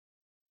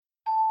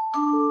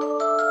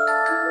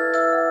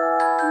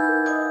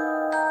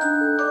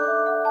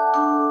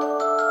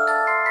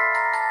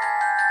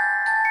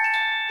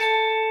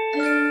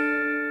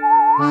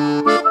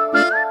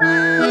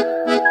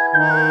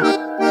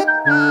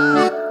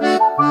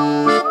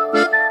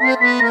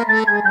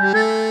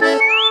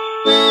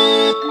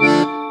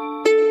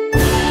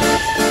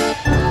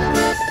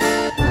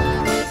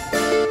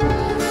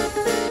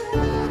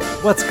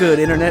What's good,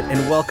 Internet,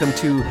 and welcome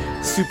to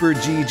Super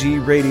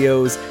GG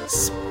Radio's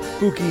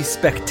Spooky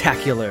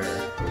Spectacular.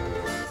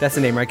 That's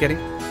the name, right, Getty?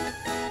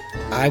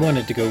 I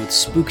wanted to go with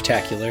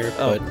Spooktacular,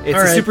 but it's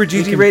a Super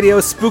GG Radio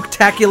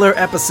Spooktacular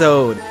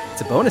episode.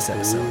 It's a bonus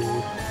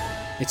episode.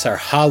 It's our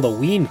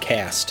Halloween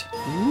cast.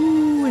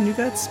 Ooh, and you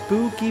got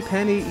Spooky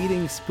Penny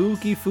eating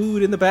spooky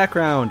food in the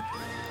background.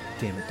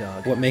 Damn it,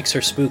 dog. What makes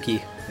her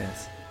spooky?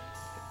 Yes.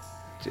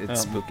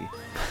 It's spooky.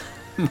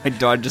 My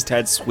dog just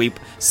had sleep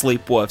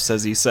woofs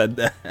as he said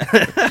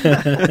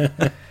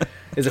that.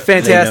 It's a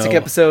fantastic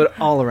episode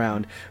all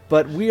around.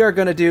 But we are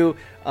going to do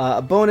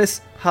a bonus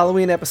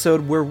Halloween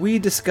episode where we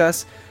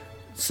discuss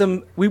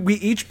some... We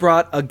each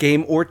brought a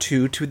game or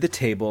two to the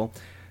table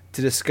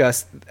to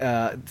discuss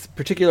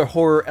particular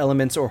horror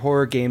elements or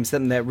horror games,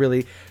 something that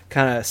really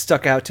kind of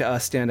stuck out to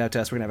us, stand out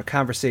to us. We're going to have a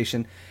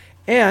conversation.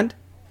 And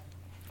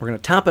we're going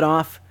to top it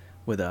off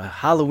with a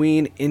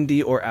Halloween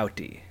indie or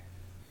outie.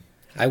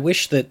 I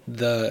wish that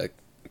the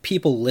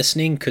people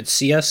listening could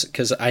see us,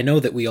 because I know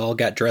that we all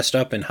got dressed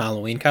up in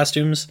Halloween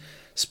costumes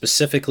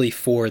specifically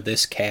for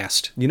this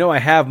cast. You know I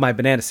have my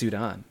banana suit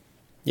on.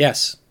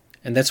 Yes,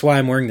 and that's why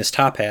I'm wearing this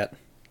top hat.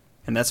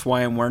 And that's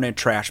why I'm wearing a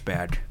trash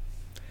bag.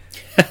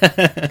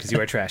 Because you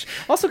are trash.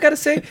 Also, got to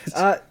say,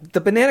 the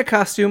banana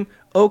costume,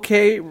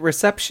 okay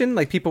reception.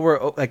 Like, people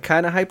were like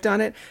kind of hyped on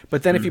it.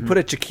 But then if you put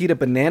a Chiquita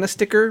banana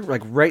sticker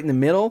like right in the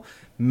middle,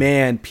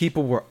 man,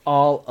 people were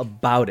all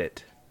about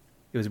it.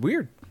 It was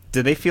weird.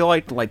 Did they feel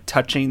like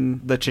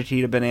touching the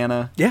Chiquita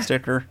banana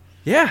sticker?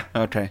 Yeah.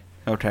 Okay.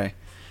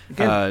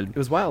 Again, it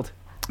was wild.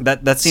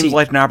 That seems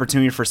like an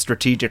opportunity for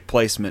strategic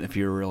placement if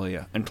you're really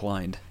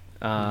inclined.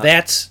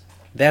 That's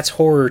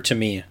horror to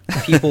me.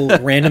 People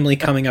randomly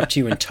coming up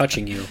to you and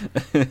touching you.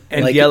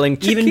 And like, yelling,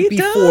 Chiquita! Even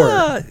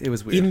before, it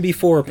was weird. Even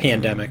before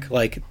pandemic,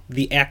 like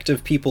the act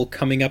of people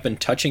coming up and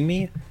touching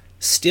me,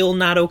 still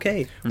not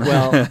okay.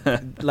 Well,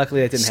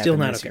 luckily that didn't still happen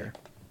not this okay. year.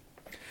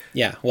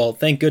 Yeah, well,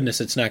 thank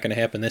goodness it's not going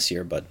to happen this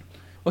year, but...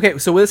 Okay,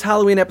 so with this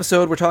Halloween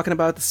episode, we're talking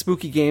about the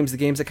spooky games, the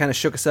games that kind of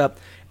shook us up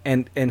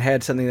and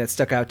had something that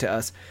stuck out to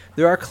us.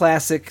 There are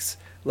classics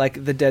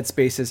like the Dead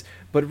Spaces,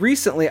 but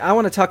recently I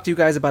want to talk to you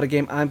guys about a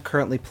game I'm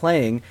currently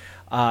playing,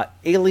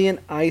 Alien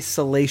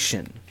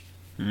Isolation.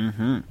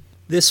 Mm-hmm.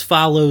 This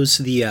follows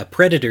the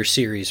Predator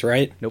series,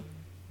 right? Nope.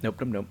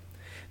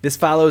 This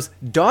follows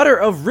Daughter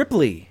of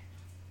Ripley.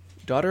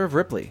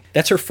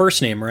 That's her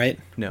first name, right?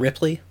 No.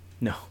 Ripley?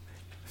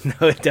 No,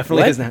 it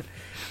definitely is not.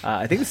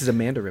 I think this is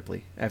Amanda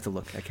Ripley. I have to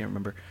look. I can't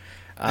remember.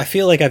 I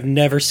feel like I've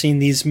never seen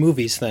these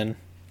movies then.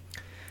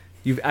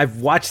 I've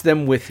watched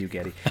them with you,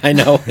 Getty. I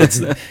know.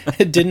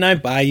 Didn't I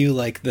buy you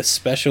like the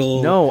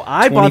special? No,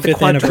 I bought the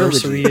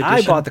quadrilogy.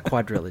 I bought the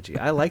quadrilogy.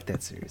 I like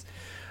that series.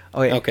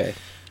 Okay.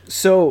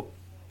 So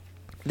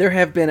there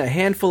have been a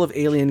handful of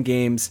Alien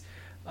games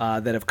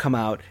that have come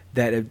out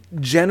that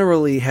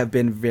generally have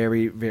been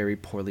very, very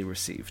poorly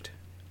received.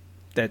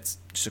 That's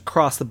just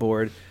across the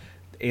board.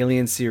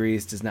 Alien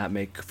series does not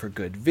make for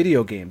good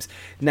video games.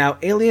 Now,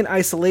 Alien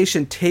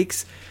Isolation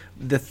takes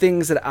the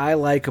things that I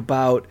like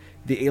about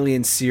the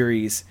Alien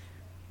series,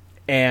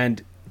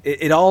 and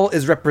it all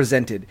is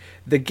represented.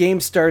 The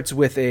game starts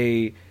with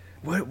a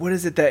what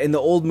is it that in the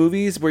old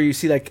movies where you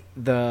see like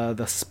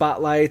the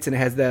spotlights and it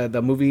has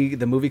the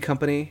movie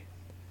company,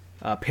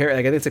 I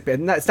think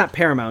it's not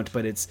Paramount,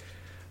 but it's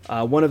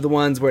one of the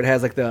ones where it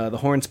has like the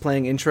horns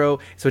playing intro.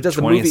 So it does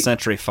the movie 20th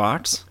Century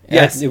Fox.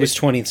 Yes, it was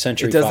 20th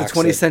Century. It does Fox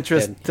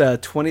the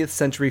 20th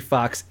Century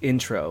Fox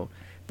intro,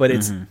 but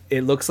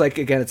it looks like,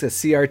 again, it's a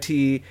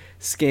CRT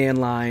scan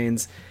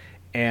lines,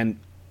 and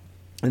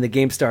the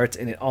game starts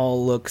and it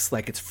all looks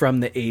like it's from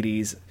the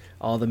 80s.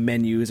 All the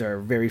menus are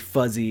very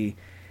fuzzy,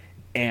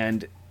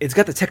 and it's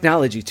got the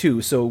technology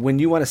too. So when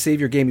you want to save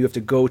your game, you have to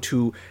go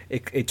to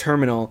a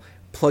terminal,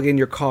 plug in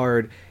your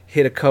card,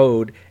 hit a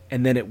code,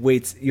 and then it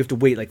waits. You have to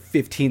wait like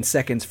 15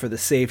 seconds for the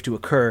save to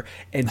occur,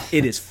 and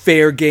it is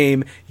fair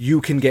game.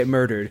 You can get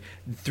murdered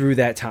through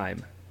that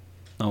time.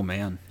 Oh,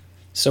 man.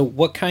 So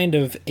what kind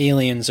of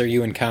aliens are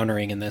you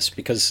encountering in this?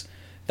 Because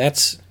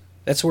that's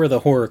where the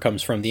horror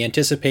comes from. The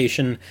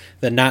anticipation,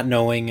 the not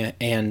knowing,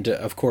 and,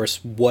 of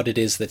course, what it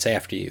is that's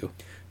after you.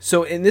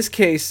 So in this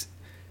case,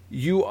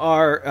 you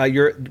are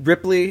you're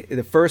Ripley. In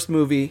the first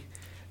movie,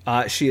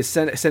 she is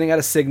sending out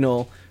a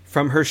signal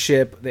from her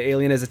ship. The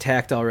alien is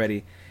attacked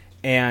already.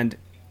 And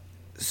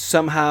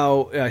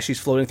somehow she's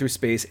floating through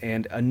space,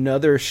 and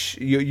another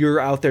you're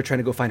out there trying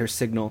to go find her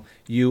signal,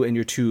 you and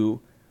your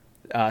two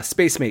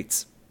space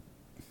mates.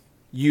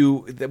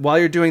 While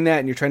you're doing that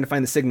and you're trying to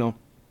find the signal,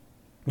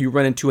 you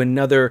run into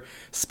another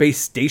space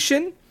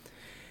station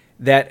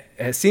that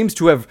seems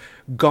to have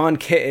gone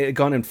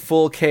in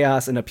full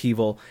chaos and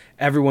upheaval.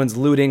 Everyone's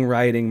looting,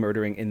 rioting,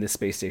 murdering in this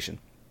space station.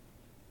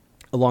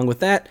 Along with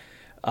that,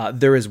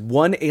 there is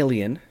one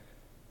alien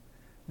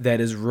that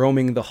is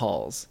roaming the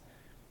halls.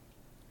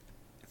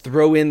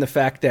 Throw in the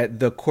fact that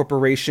the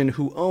corporation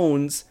who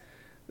owns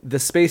the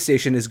space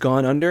station has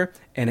gone under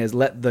and has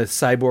let the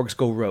cyborgs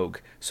go rogue.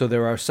 So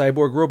there are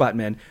cyborg robot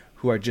men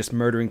who are just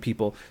murdering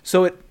people.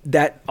 So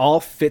that all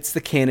fits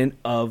the canon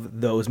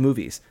of those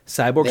movies.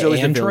 Cyborg's The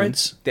always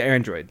androids? the villain. The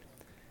android.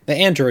 The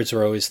androids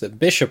were always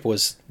Bishop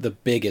was the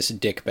biggest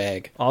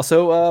dickbag.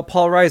 Also,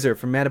 Paul Reiser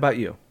from Mad About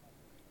You.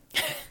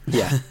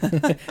 Yeah,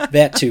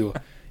 that too.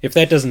 If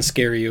that doesn't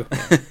scare you,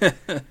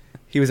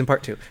 He was in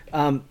part 2.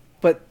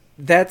 But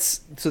that's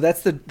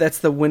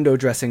the window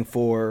dressing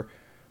for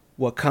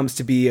what comes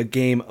to be a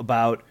game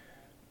about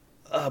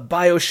a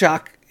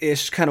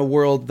BioShock-ish kind of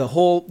world. The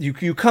whole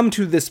you come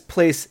to this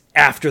place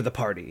after the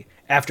party,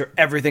 after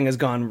everything has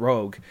gone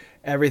rogue,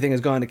 everything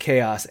has gone to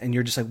chaos, and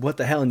you're just like, what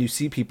the hell? And you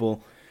see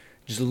people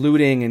just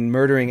looting and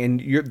murdering,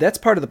 and that's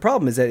part of the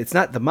problem, is that it's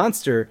not the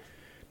monster.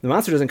 The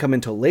monster doesn't come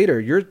until later.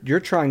 You're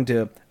trying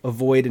to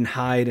avoid and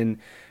hide and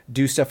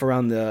do stuff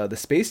around the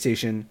space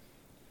station,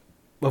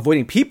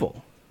 avoiding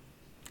people.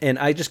 And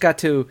I just got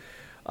to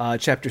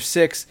chapter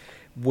 6,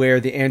 where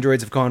the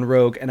androids have gone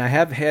rogue, and I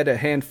have had a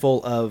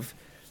handful of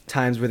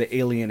times where the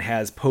alien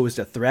has posed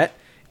a threat,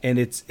 and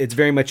it's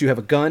very much you have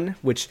a gun,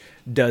 which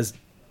does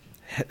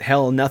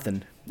hell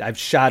nothing. I've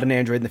shot an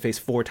android in the face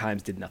 4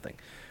 times, did nothing.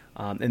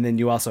 And then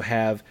you also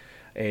have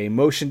a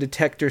motion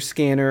detector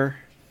scanner.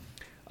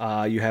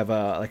 You have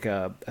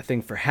a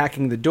thing for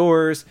hacking the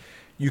doors.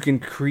 You can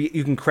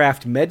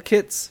craft med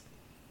kits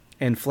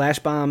and flash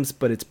bombs,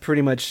 but it's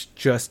pretty much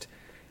just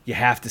you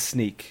have to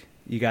sneak.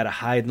 You got to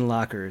hide in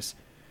lockers.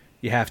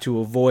 You have to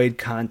avoid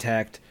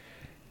contact,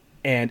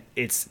 and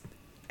it's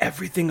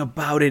everything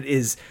about it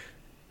is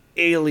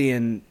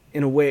alien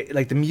in a way.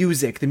 Like the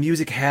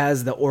music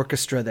has the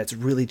orchestra that's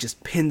really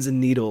just pins and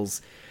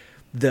needles.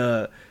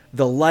 The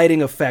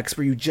lighting effects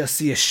where you just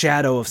see a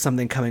shadow of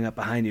something coming up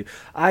behind you.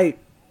 I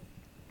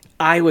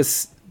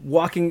was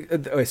walking.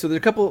 Okay, so there's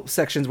a couple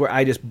sections where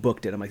I just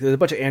booked it. I'm like, there's a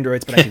bunch of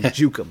androids, but I can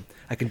juke them.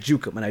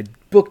 And I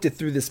booked it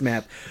through this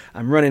map.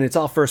 I'm running. It's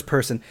all first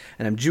person,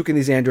 and I'm juking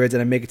these androids, and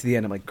I make it to the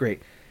end. I'm like,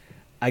 great.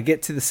 I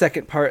get to the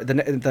second part,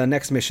 the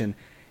next mission,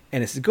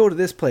 and it's to go to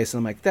this place. And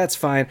I'm like, that's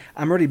fine.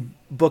 I'm already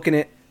booking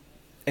it,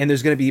 and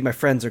there's going to be, my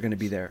friends are going to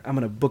be there. I'm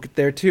going to book it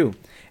there too.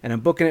 And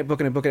I'm booking it,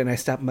 and I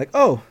stop. I'm like,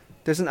 oh,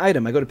 there's an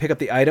item. I go to pick up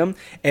the item,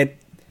 and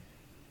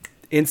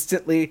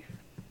instantly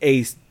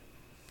a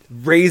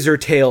razor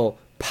tail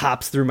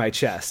pops through my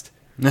chest.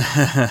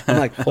 I'm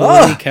like,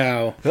 holy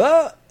cow.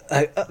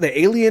 The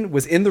alien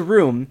was in the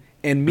room,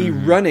 and me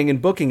running and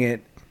booking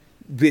it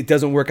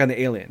doesn't work on the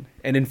alien.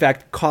 And in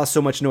fact, caused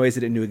so much noise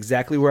that it knew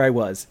exactly where I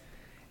was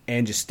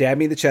and just stabbed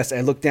me in the chest.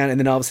 I look down, and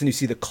then all of a sudden you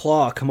see the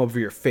claw come over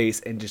your face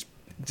and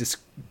just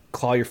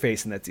claw your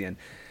face, and that's the end.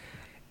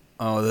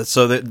 Oh,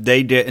 so that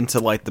they get into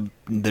like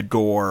the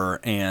door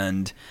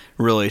and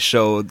really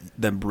show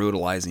them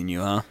brutalizing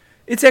you, huh?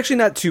 It's actually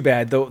not too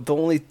bad.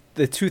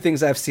 The 2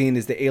 things I've seen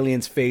is the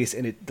alien's face,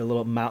 and the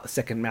little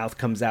second mouth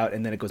comes out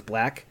and then it goes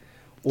black,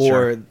 or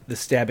Sure. the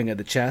stabbing of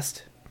the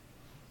chest.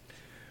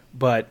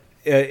 But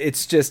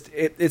it's just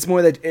it's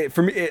more that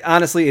for me.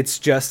 Honestly, it's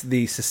just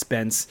the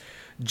suspense,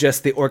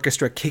 just the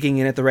orchestra kicking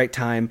in at the right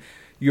time.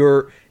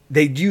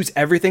 They use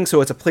everything, so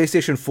it's a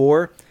PlayStation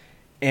 4.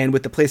 And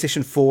with the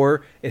PlayStation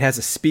 4, it has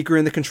a speaker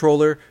in the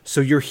controller, so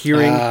you're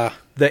hearing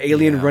the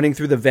alien running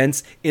through the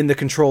vents in the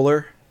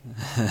controller.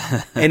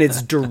 And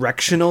it's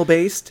directional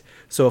based,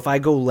 so if I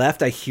go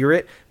left, I hear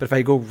it, but if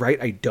I go right,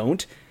 I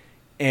don't.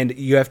 And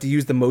you have to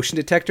use the motion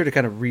detector to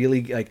kind of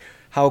really, like,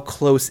 how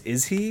close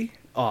is he?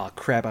 Oh,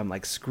 crap, I'm,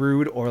 like,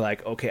 screwed, or,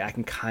 like, okay, I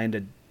can kind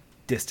of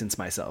distance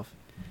myself.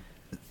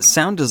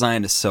 Sound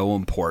design is so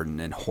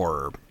important in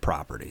horror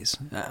properties.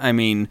 I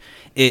mean,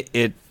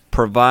 it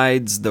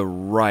provides the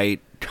right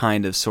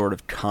kind of sort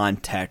of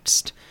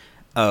context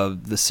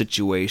of the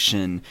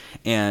situation.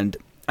 And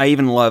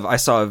I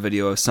saw a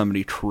video of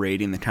somebody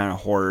creating the kind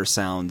of horror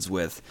sounds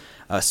with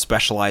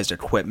specialized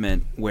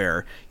equipment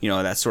where,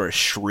 that sort of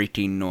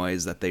shrieking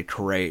noise that they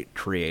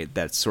create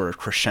that sort of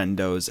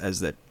crescendos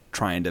as they're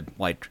trying to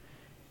like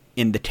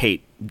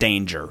indicate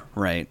danger,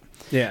 right?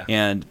 Yeah.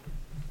 And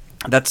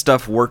that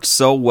stuff works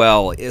so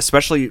well,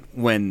 especially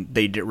when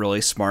they get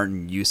really smart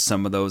and use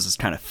some of those as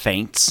kind of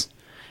feints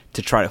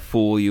to try to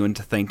fool you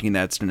into thinking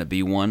that's going to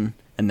be one,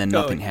 and then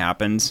nothing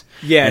happens.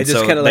 Yeah, and it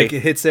just kind of like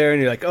it hits there,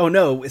 and you're like, oh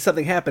no, is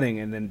something happening?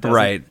 And then doesn't.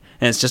 Right.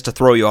 And it's just to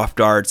throw you off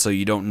guard so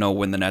you don't know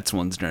when the next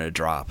one's going to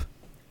drop.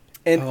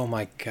 And Oh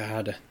my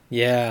god.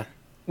 Yeah.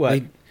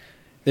 what?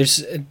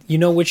 There's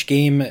which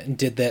game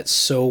did that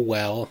so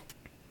well?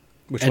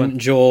 Which And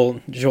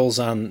one? Joel's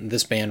on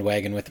this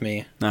bandwagon with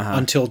me. Uh-huh.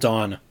 Until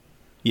Dawn.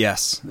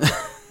 Yes.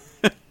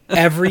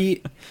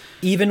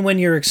 Even when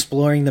you're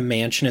exploring the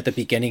mansion at the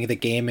beginning of the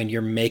game and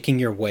you're making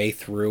your way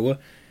through,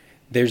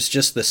 there's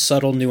just the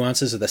subtle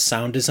nuances of the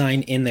sound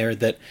design in there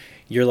that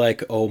you're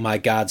like, oh my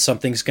god,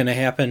 something's gonna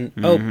happen.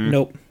 Mm-hmm. Oh,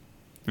 nope.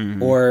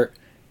 Mm-hmm. Or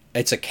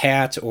it's a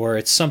cat, or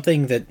it's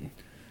something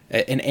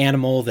an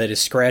animal that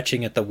is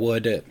scratching at the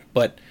wood.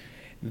 But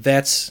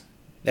that's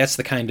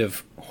the kind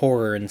of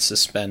horror and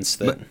suspense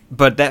that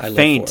but that I live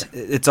feint, for.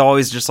 it's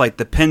always just like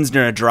the pin's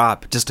gonna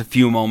drop just a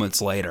few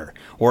moments later,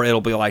 or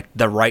it'll be like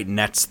the right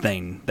nets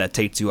thing that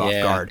takes you off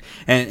Yeah. guard.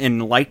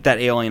 And like that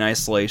Alien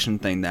Isolation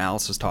thing that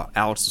Alex was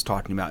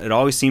talking about, it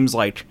always seems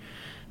like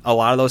a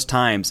lot of those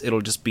times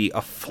it'll just be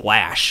a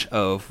flash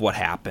of what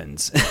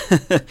happens,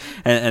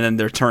 and then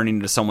they're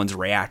turning to someone's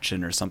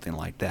reaction or something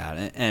like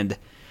that, and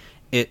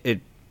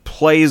it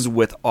plays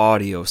with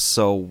audio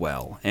so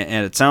well,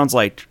 and it sounds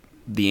like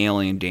the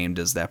Alien game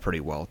does that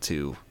pretty well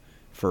too,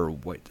 for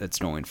what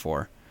it's known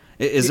for.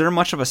 Is there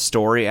much of a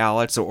story,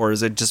 Alex, or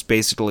is it just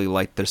basically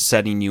like they're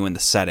setting you in the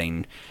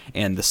setting,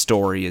 and the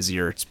story is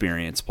your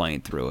experience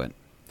playing through it?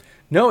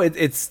 No,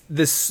 it's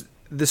this.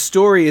 The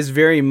story is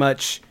very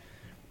much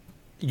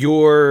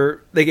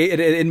your like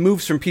it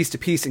moves from piece to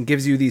piece and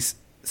gives you these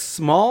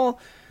small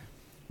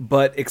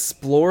but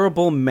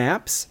explorable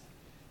maps.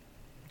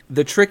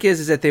 The trick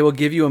is that they will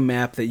give you a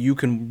map that you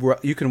can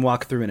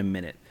walk through in a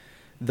minute.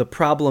 The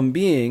problem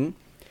being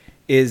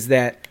is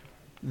that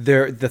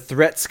the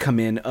threats come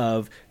in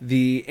of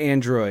the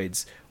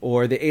androids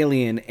or the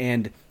alien,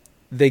 and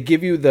they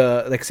give you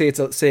the like say it's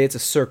a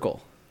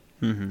circle.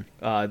 Mm-hmm.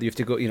 You have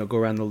to go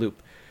around the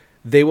loop.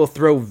 They will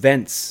throw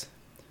vents,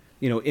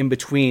 in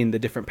between the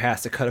different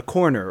paths to cut a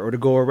corner or to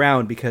go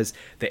around because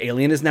the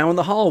alien is now in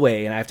the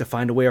hallway and I have to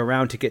find a way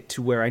around to get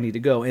to where I need to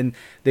go. And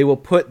they will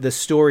put the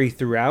story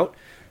throughout.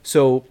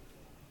 So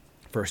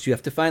first you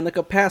have to find like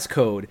a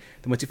passcode.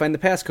 Then once you find the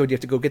passcode, you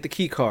have to go get the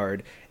key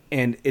card.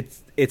 And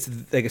it's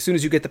like as soon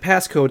as you get the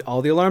passcode,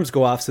 all the alarms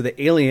go off. So the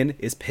alien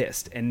is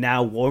pissed and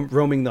now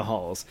roaming the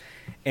halls.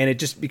 And it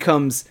just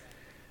becomes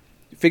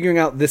figuring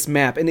out this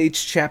map. And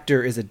each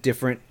chapter is a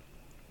different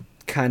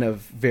kind of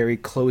very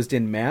closed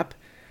in map.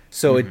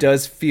 So it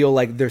does feel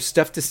like there's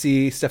stuff to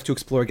see, stuff to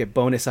explore, get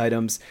bonus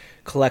items,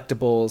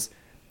 collectibles.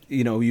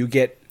 You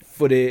get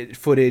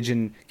footage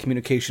and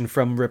communication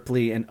from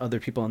Ripley and other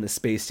people on the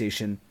space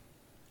station.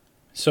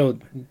 So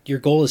your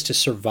goal is to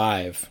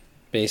survive,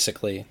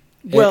 basically.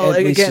 Well, At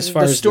least again, as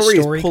far the as story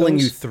is pulling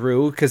goes. you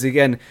through because,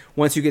 again,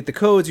 once you get the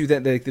codes,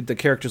 the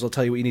characters will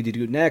tell you what you need to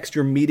do next.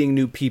 You're meeting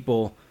new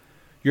people.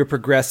 You're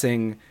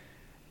progressing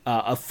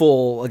a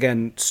full,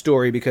 again,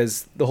 story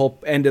because the whole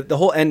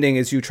ending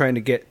is you trying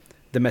to get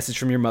the message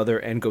from your mother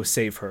and go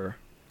save her.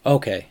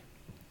 Okay.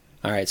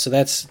 All right, so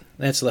that's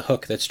the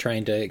hook that's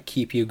trying to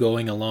keep you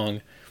going along.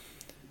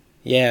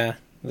 Yeah,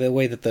 the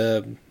way that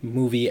the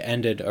movie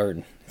ended,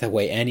 or the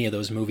way any of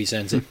those movies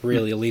ends, it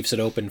really leaves it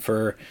open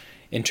for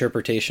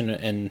interpretation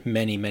and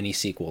many, many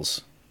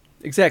sequels.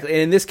 Exactly.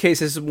 And in this case,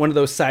 this is one of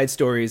those side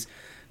stories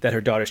that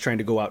her daughter's trying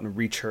to go out and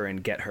reach her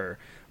and get her.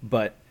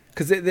 But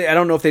because I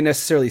don't know if they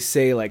necessarily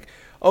say like,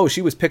 oh,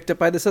 she was picked up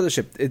by this other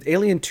ship.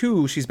 Alien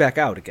 2, she's back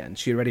out again.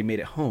 She already made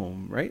it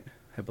home, right?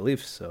 I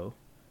believe so.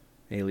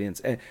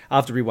 Aliens. I'll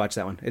have to rewatch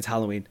that one. It's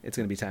Halloween. It's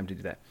going to be time to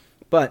do that.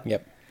 But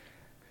Yep.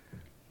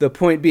 the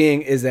point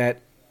being is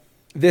that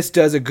this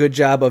does a good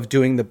job of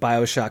doing the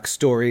BioShock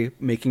story,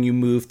 making you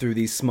move through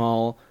these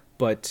small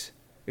but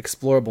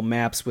explorable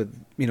maps with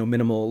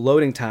minimal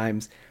loading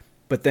times.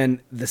 But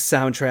then the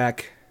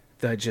soundtrack,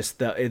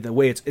 the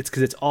way it's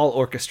because it's all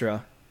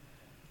orchestra.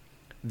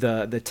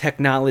 The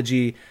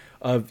technology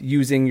of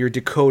using your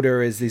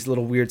decoder as these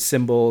little weird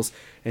symbols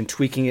and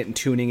tweaking it and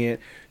tuning it.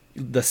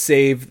 The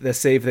save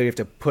that you have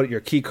to put your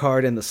key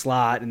card in the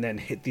slot and then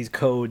hit these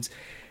codes.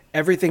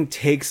 Everything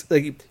takes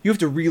you have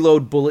to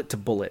reload bullet to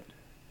bullet.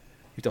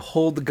 You have to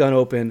hold the gun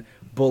open,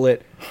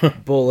 bullet,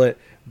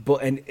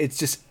 and it's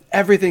just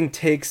everything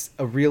takes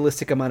a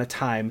realistic amount of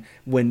time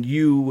when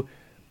you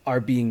are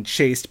being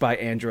chased by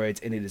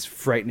androids, and it is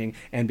frightening.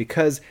 And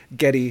because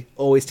Getty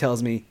always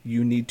tells me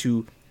you need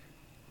to,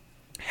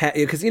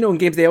 because in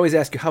games they always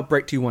ask you how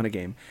bright do you want a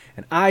game,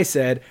 and I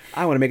said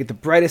I want to make it the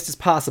brightest as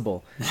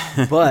possible,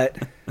 but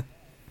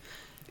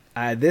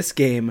this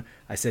game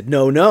I said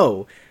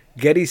no.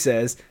 Getty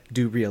says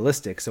do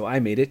realistic, so I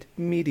made it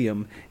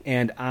medium,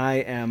 and I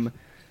am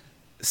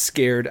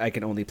scared I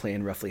can only play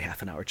in roughly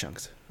half an hour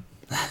chunks.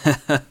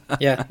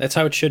 Yeah, that's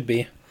how it should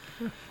be.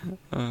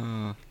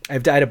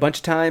 I've died a bunch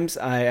of times.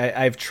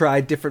 I've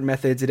tried different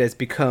methods. It has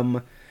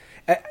become,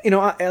 I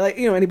like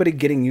anybody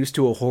getting used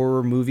to a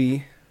horror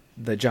movie,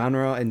 the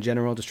genre in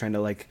general, just trying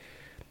to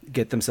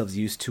get themselves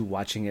used to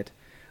watching it.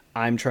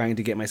 I'm trying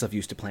to get myself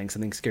used to playing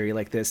something scary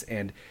like this,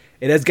 and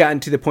it has gotten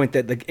to the point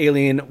that the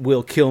alien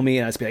will kill me,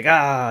 and I just be like,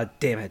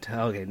 damn it,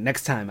 okay,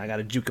 next time I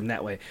gotta juke him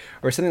that way,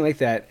 or something like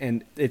that,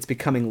 and it's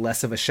becoming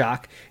less of a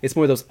shock. It's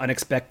more those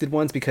unexpected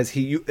ones, because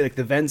the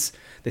vents,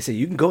 they say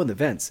you can go in the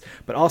vents,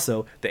 but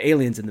also the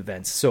alien's in the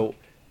vents, so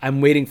I'm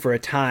waiting for a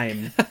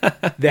time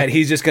that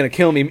he's just going to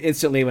kill me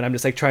instantly when I'm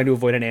just trying to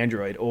avoid an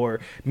android, or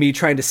me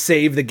trying to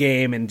save the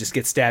game and just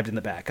get stabbed in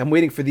the back. I'm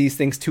waiting for these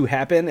things to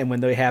happen, and when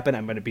they happen,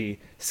 I'm going to be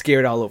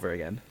scared all over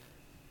again.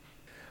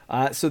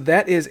 So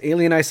that is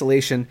Alien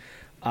Isolation.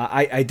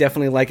 I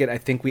definitely like it. I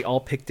think we all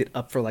picked it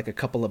up for a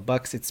couple of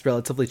bucks. It's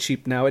relatively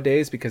cheap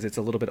nowadays because it's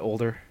a little bit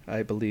older.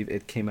 I believe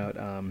it came out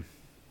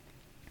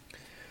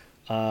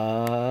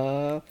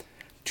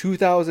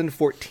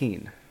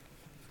 2014.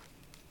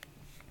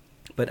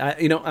 But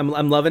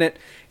I'm loving it.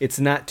 It's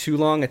not too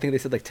long. I think they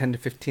said like 10 to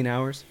 15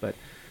 hours, but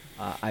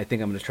I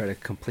think I'm going to try to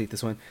complete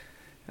this one.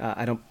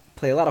 I don't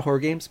play a lot of horror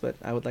games, but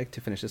I would like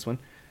to finish this one.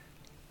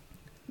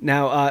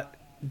 Now,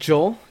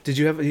 Joel, did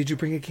you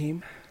bring a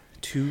game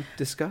to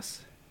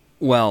discuss?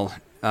 Well,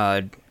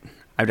 I've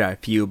got a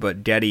few,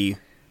 but Daddy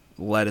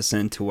led us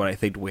into what I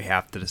think we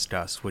have to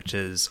discuss, which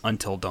is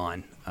Until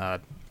Dawn.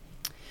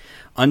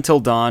 Until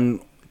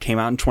Dawn came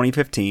out in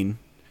 2015.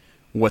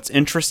 What's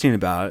interesting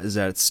about it is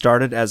that it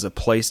started as a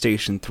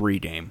PlayStation 3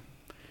 game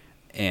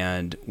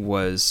and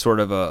was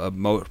sort of a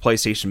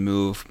PlayStation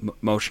Move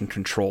motion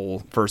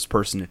control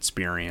first-person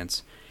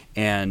experience.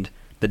 And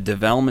the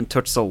development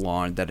took so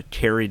long that it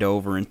carried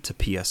over into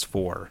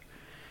PS4.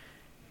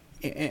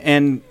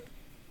 And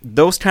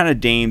those kind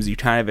of games you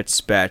kind of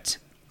expect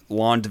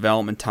long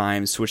development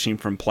time, switching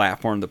from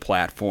platform to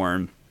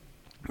platform,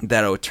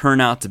 that it would turn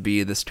out to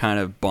be this kind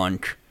of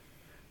bunk,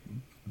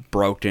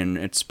 broken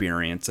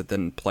experience that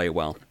didn't play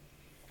well.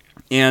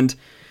 And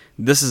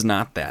this is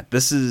not that.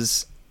 This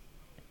is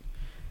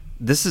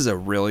a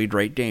really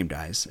great game,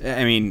 guys.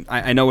 I mean,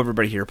 I know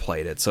everybody here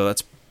played it, so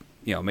that's,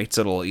 makes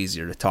it a little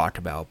easier to talk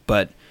about.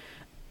 But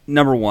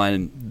number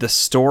one, the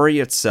story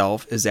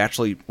itself is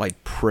actually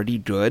like pretty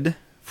good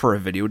for a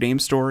video game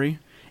story.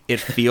 It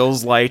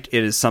feels like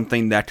it is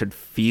something that could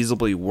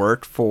feasibly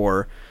work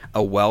for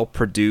a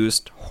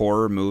well-produced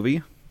horror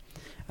movie.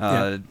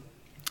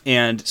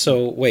 And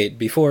so, wait,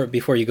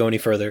 before you go any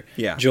further,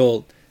 yeah.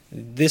 Joel,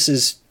 this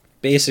is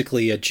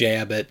basically a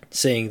jab at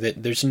saying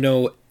that there's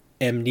no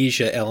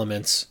amnesia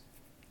elements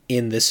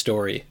in this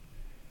story.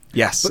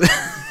 Yes.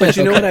 But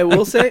you know what I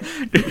will say?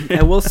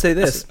 I will say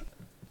this.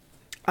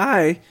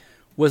 I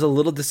was a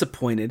little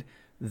disappointed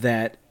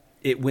that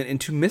it went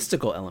into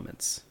mystical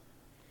elements.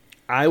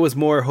 I was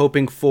more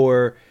hoping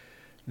for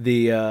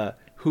the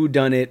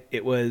whodunit.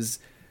 It was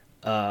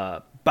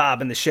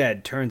Bob in the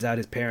shed. Turns out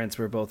his parents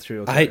were both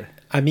true.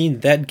 I mean,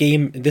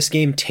 this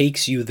game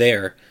takes you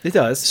there. It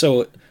does.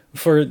 So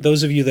for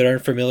those of you that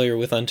aren't familiar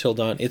with Until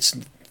Dawn, it's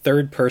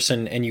third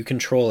person, and you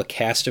control a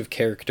cast of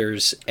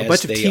characters as a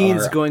bunch of they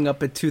teens are. Going up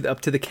to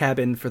the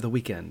cabin for the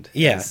weekend.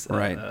 Yeah, as,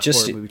 right.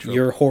 Just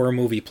your horror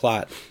movie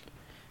plot.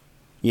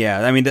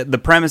 Yeah, I mean, the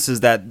premise is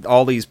that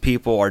all these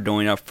people are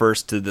going up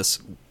first to this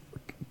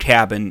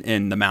cabin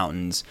in the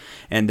mountains,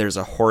 and there's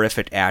a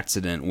horrific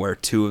accident where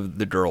two of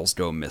the girls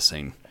go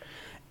missing.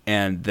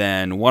 And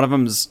then one of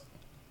them's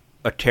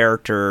a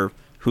character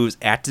who's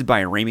acted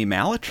by Rami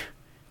Malek,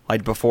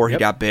 like before he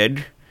got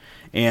big.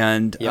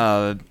 And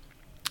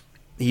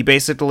he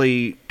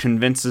basically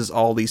convinces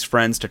all these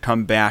friends to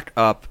come back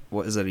up,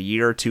 what is it, a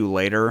year or two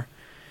later,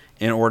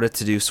 in order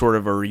to do sort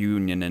of a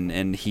reunion.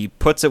 And he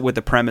puts it with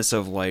the premise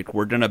of, like,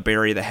 we're going to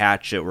bury the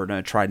hatchet, we're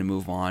going to try to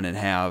move on and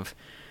have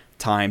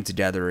time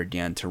together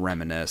again to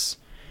reminisce.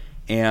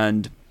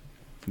 And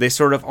they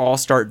sort of all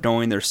start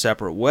going their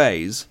separate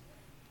ways.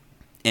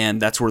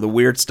 And that's where the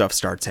weird stuff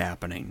starts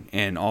happening,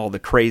 and all the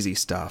crazy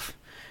stuff,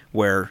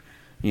 where,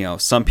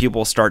 some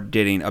people start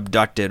getting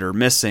abducted or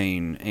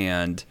missing,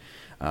 and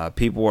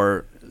people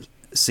are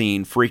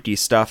seeing freaky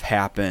stuff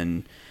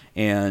happen,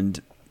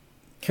 and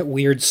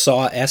weird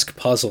Saw-esque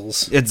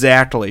puzzles.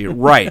 Exactly.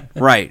 Right.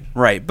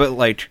 But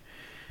like,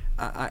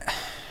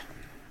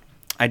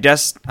 I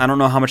guess I don't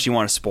know how much you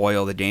want to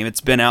spoil the game. It's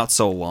been out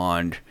so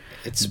long.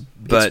 It's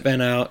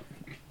been out.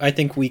 I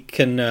think we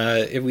can,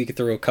 if we could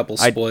throw a couple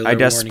spoiler I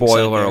guess warnings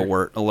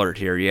spoiler alert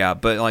here, yeah.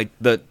 But like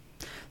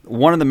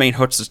one of the main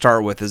hooks to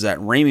start with is that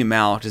Rami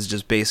Malek is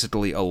just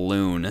basically a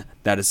loon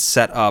that has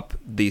set up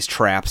these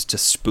traps to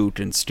spook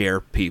and scare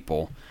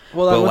people.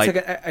 Well, one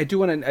second.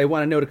 I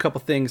want to note a couple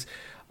things.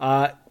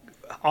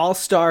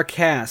 All-star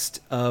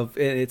cast of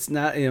it's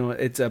not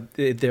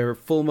their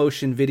full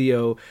motion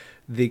video.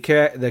 The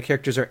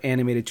characters are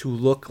animated to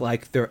look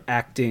like they're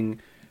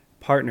acting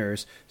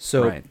partners.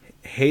 So. Right.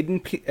 Hayden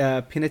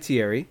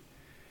Panettiere,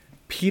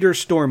 Peter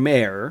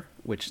Stormare,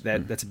 which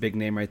that's a big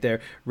name right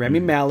there, Rami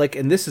Malek,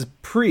 and this is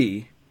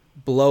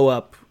pre-blow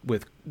up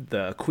with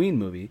the Queen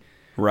movie.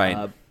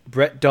 Right.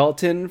 Brett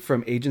Dalton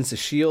from Agents of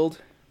S.H.I.E.L.D.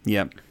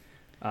 Yep.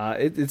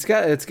 It's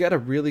got a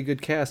really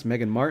good cast.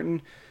 Megan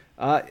Martin.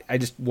 I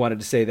just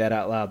wanted to say that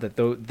out loud,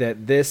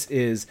 that this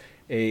is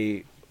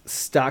a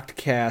stocked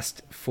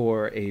cast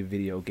for a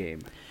video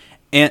game.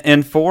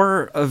 And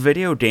for a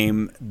video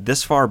game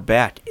this far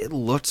back, it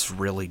looks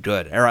really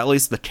good. Or at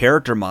least the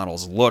character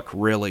models look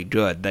really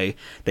good.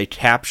 They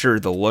capture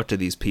the look of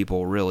these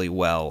people really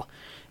well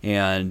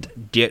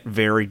and get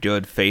very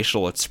good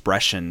facial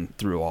expression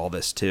through all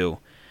this too.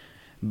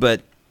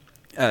 But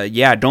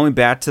going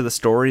back to the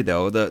story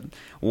though,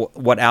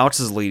 what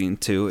Alex is leading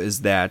to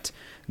is that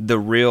the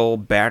real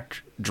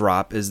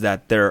backdrop is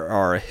that there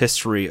are a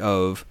history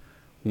of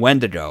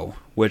Wendigo,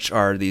 which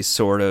are these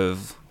sort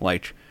of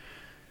like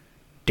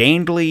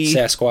dangly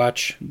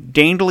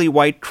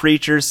white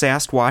creatures,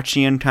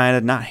 Sasquatchian kind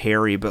of, not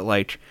hairy, but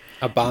like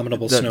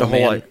abominable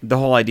snowman. The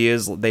whole idea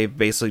is they've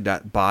basically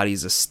got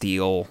bodies of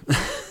steel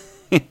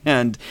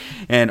and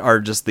are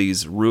just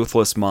these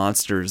ruthless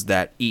monsters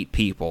that eat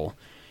people.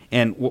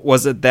 And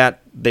was it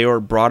that they were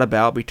brought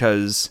about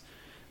because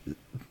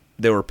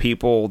there were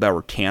people that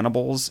were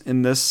cannibals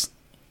in this?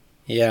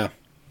 Yeah.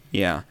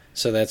 Yeah.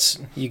 So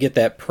you get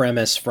that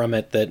premise from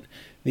it that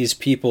these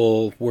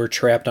people were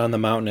trapped on the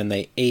mountain and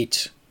they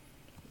ate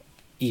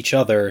each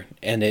other,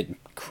 and it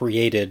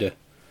created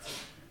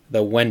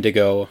the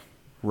Wendigo,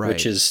 Right.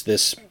 which is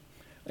this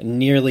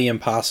nearly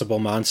impossible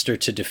monster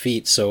to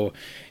defeat. So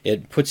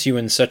it puts you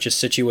in such a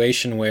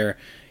situation where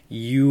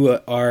you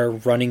are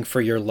running for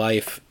your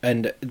life,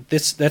 and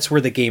that's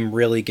where the game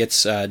really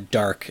gets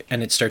dark,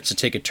 and it starts to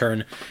take a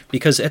turn,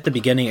 because at the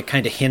beginning it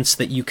kind of hints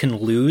that you can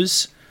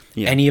lose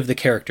any of the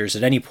characters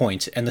at any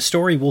point, and the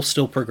story will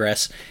still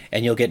progress,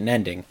 and you'll get an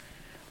ending.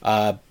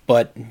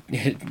 But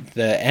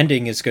the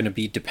ending is going to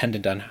be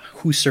dependent on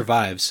who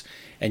survives,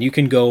 and you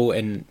can go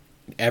and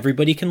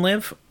everybody can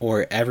live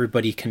or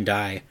everybody can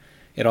die.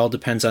 It all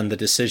depends on the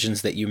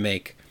decisions that you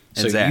make.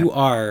 So Exactly. you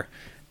are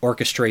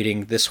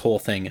orchestrating this whole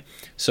thing.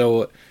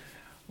 So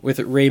with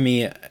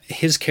Raimi,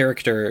 his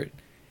character,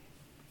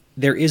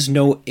 there is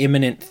no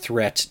imminent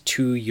threat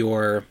to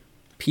your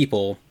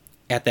people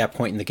at that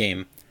point in the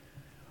game.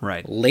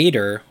 Right.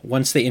 Later,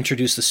 once they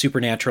introduce the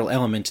supernatural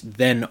element,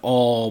 then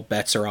all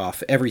bets are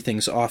off.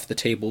 Everything's off the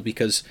table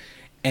because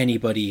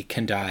anybody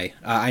can die.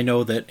 I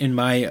know that in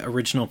my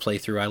original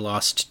playthrough, I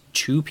lost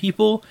 2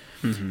 people,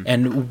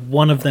 and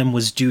one of them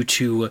was due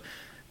to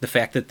the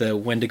fact that the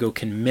Wendigo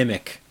can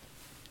mimic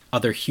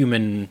other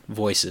human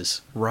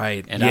voices.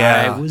 Right. And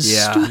I was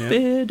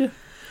stupid.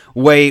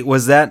 Wait,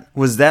 was that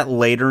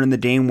later in the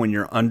game when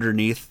you're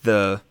underneath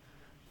the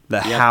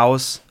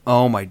house?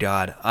 Oh my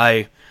god.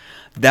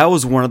 That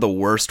was one of the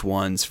worst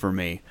ones for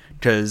me,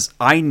 because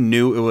I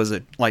knew it was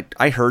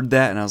I heard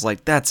that and I was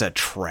like, that's a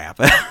trap.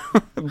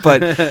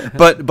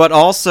 but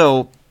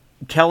also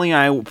Kelly and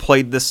I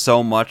played this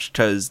so much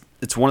because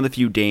it's one of the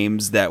few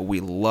games that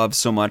we love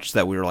so much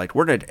that we were like,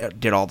 we're gonna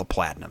get all the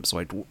platinums.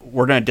 Like,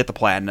 we're gonna get the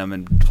platinum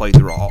and play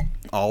through all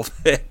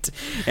of it,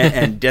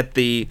 and get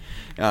the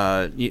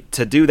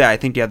to do that. I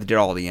think you have to get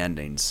all the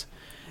endings.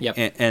 Yep.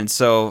 And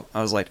so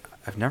I was like,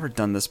 I've never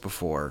done this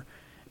before.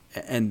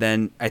 And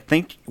then I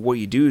think what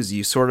you do is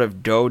you sort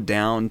of go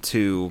down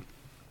to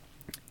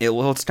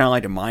it's kind of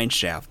like a mine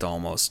shaft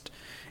almost.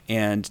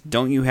 And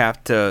don't you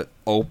have to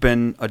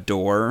open a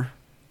door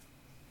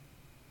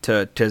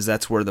because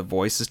that's where the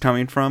voice is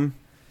coming from?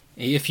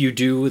 If you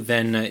do,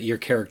 then your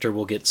character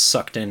will get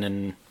sucked in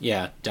and,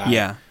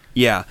 die.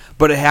 Yeah.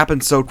 But it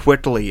happens so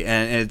quickly,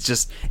 and it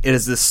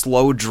is this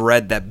slow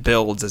dread that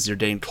builds as you're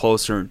getting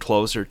closer and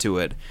closer to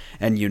it.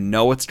 And you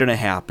know it's going to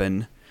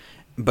happen,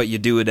 but you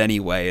do it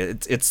anyway.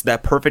 It's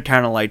that perfect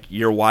kind of like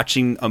you're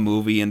watching a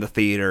movie in the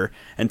theater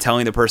and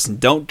telling the person,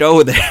 don't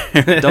go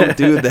there, don't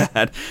do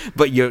that,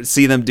 but you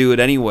see them do it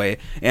anyway,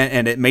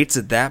 and it makes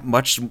it that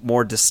much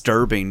more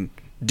disturbing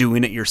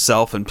doing it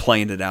yourself and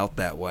playing it out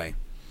that way.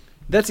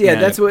 That's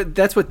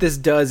what this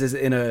does, is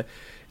in a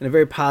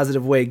very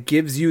positive way,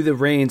 gives you the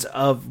reins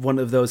of one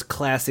of those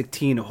classic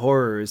teen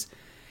horrors.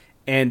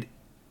 And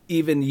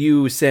even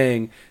you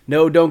saying,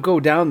 no, don't go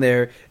down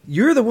there,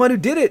 you're the one who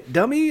did it,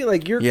 dummy.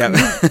 Like, you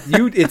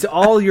it's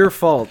all your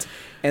fault.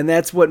 And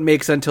that's what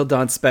makes Until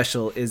Dawn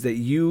special, is that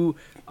you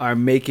are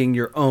making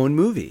your own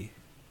movie.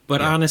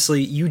 But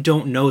honestly, you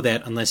don't know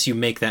that unless you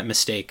make that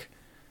mistake.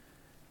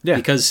 Yeah.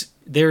 Because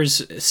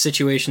there's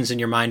situations in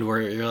your mind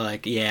where you're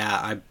like,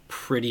 I'm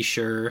pretty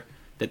sure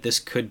that this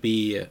could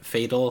be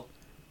fatal.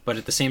 But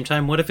at the same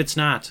time, what if it's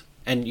not?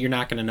 And you're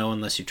not going to know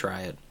unless you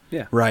try it.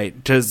 Yeah. Right,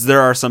 because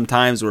there are some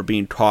times where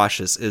being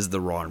cautious is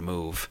the wrong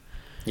move.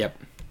 Yep.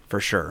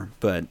 For sure,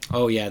 but...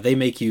 Oh, yeah, they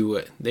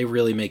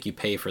really make you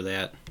pay for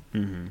that.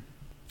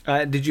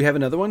 Mm-hmm. Did you have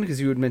another one?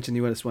 Because you had mentioned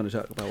you just want to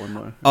talk about one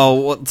more.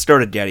 Oh, well, let's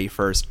start at Getty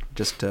first,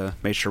 just to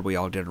make sure we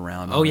all get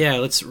around. Oh, yeah,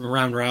 let's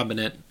round robin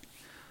it.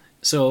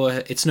 So,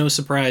 it's no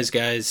surprise,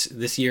 guys.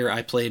 This year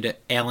I played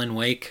Alan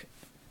Wake,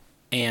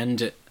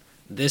 and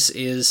this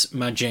is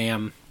my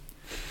jam.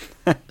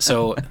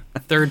 So,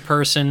 third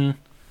person...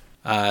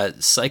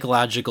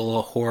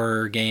 psychological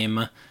horror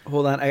game.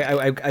 Hold on,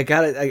 I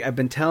got it. I've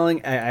been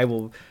telling. I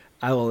will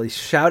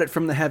shout it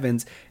from the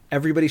heavens.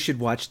 Everybody should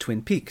watch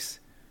Twin Peaks.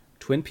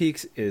 Twin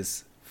Peaks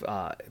is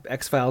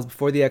X-Files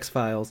before the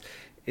X-Files.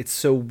 It's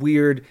so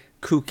weird,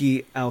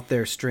 kooky, out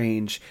there,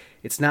 strange.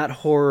 It's not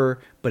horror,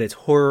 but it's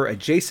horror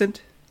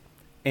adjacent,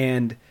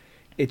 and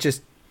it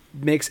just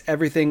makes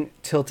everything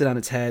tilted on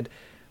its head.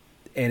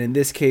 And in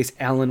this case,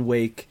 Alan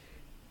Wake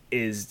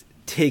is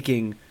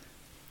taking,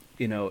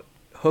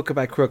 hook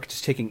by crook,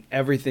 just taking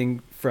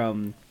everything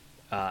from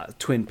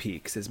Twin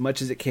Peaks as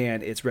much as it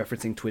can. It's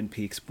referencing Twin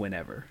Peaks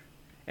whenever,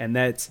 and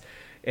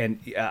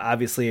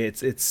obviously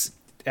it's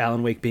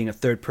Alan Wake being a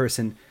third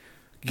person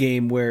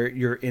game where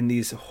you're in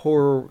these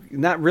horror,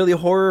 not really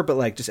horror, but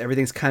like just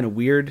everything's kind of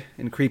weird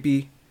and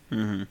creepy.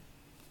 Mm-hmm.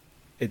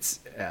 It's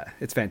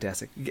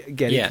fantastic.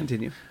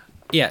 Continue.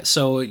 Yeah,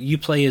 so you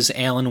play as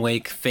Alan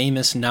Wake,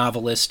 famous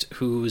novelist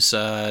who's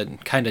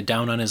kind of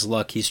down on his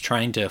luck. He's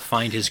trying to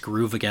find his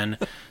groove again.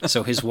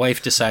 So his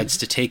wife decides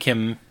to take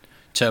him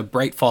to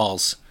Bright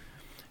Falls.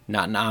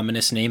 Not an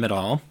ominous name at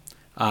all.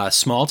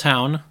 Small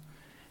town,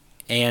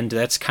 and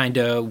that's kind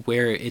of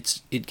where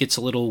it gets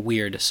a little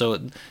weird. So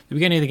the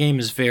beginning of the game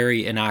is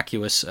very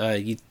innocuous.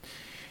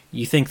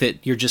 You think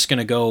that you're just going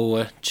to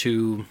go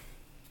to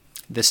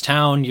this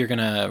town, you're going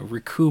to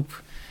recoup,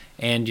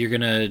 and you're going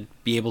to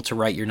be able to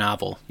write your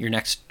novel, your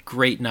next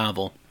great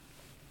novel.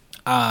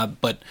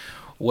 But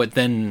what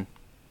then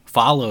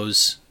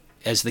follows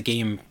as the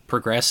game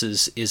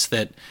progresses is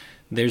that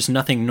there's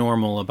nothing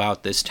normal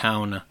about this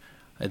town.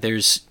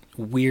 There's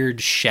weird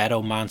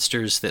shadow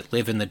monsters that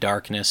live in the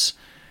darkness.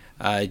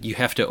 You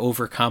have to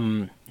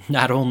overcome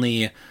not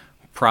only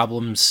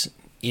problems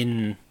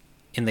in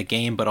the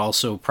game, but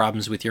also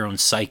problems with your own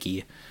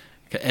psyche,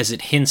 as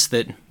it hints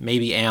that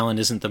maybe Alan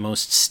isn't the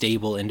most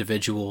stable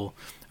individual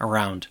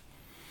around.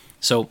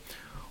 So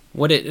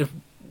what it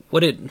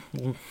what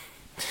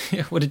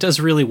it does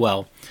really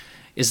well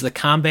is the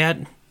combat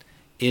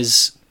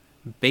is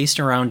based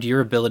around your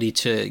ability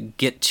to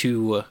get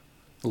to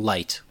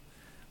light,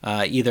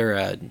 either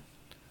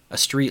a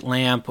street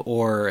lamp,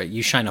 or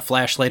you shine a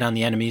flashlight on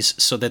the enemies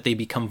so that they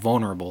become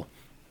vulnerable.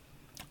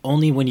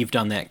 Only when you've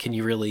done that can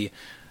you really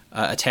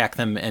attack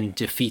them and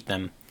defeat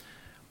them.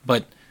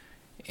 But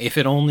if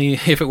it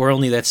were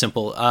only that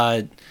simple,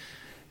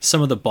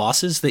 some of the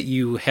bosses that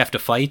you have to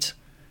fight,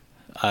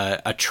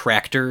 a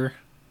tractor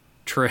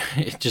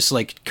just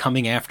like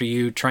coming after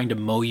you, trying to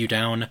mow you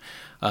down,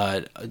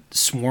 a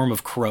swarm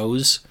of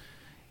crows,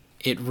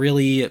 it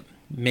really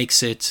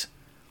makes it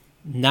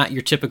not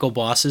your typical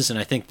bosses, and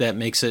I think that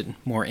makes it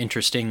more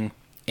interesting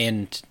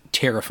and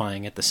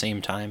terrifying at the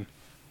same time.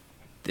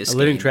 This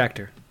living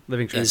tractor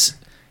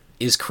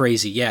is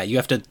crazy. Yeah, you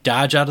have to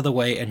dodge out of the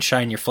way and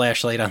shine your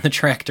flashlight on the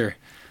tractor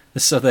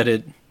so that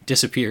it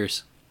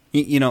disappears.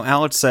 You know,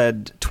 Alex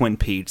said Twin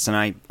Peaks, and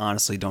I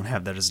honestly don't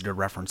have that as a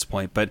reference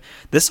point, but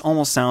this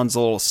almost sounds a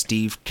little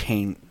Stephen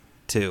King,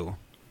 too.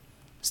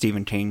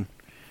 Stephen King.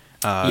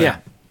 Yeah.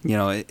 You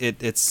know,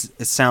 it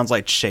sounds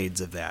like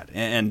shades of that,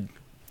 and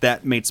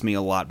that makes me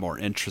a lot more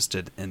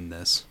interested in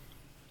this.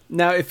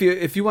 Now, if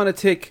you want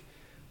to take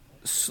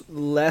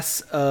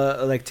less,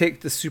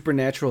 take the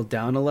supernatural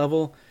down a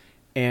level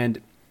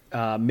and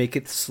make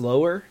it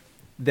slower,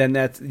 then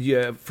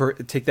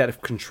take that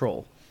of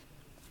Control.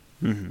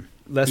 Mm-hmm.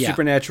 Less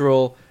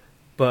supernatural,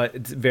 but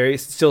it's very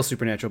still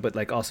supernatural, but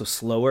like also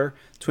slower.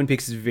 Twin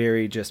Peaks is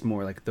very just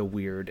more like the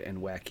weird and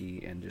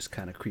wacky and just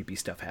kind of creepy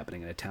stuff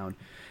happening in a town.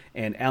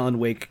 And Alan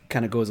Wake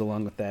kind of goes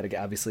along with that,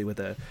 obviously with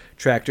a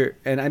tractor.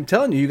 And I'm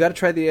telling you got to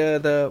try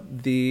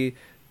the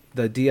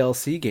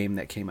DLC game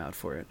that came out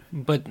for it.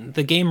 But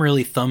the game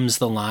really thumbs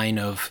the line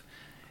of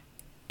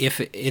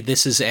if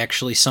this is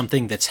actually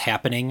something that's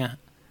happening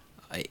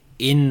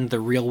in the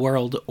real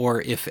world,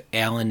 or if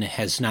Alan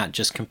has not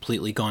just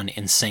completely gone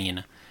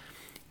insane.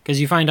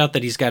 Because you find out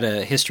that he's got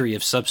a history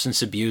of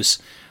substance abuse.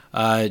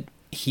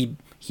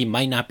 He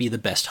might not be the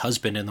best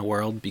husband in the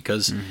world,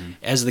 because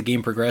as the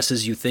game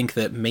progresses, you think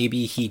that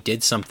maybe he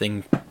did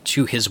something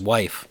to his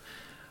wife,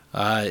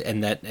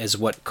 and that is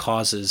what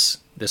causes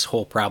this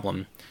whole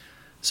problem.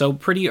 So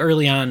pretty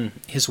early on,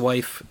 his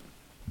wife,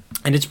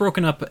 and it's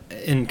broken up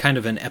in kind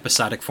of an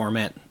episodic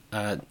format.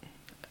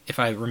 If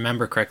I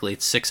remember correctly,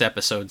 it's 6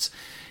 episodes,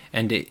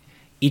 and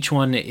each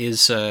one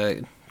is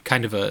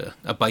kind of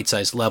a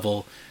bite-sized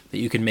level that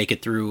you can make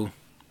it through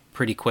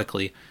pretty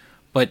quickly.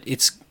 But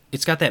it's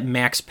got that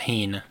Max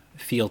Payne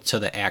feel to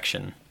the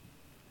action.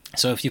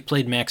 So if you've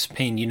played Max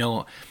Payne, you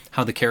know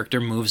how the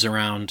character moves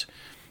around,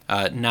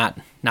 not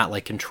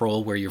like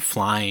Control, where you're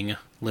flying,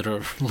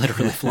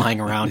 literally flying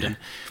around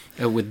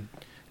and with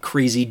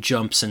crazy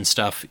jumps and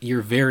stuff.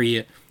 You're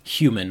very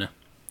human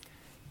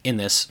in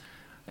this,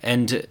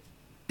 and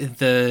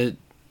the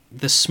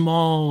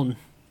small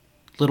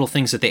little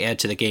things that they add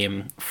to the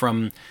game,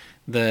 from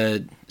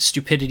the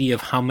stupidity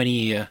of how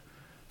many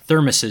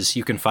thermoses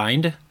you can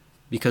find,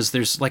 because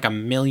there's like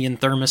 1 million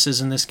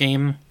thermoses in this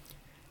game.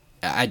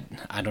 I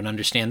don't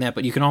understand that,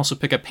 but you can also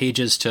pick up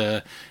pages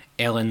to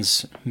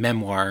Alan's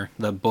memoir,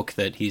 the book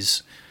that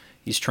he's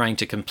trying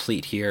to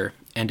complete here,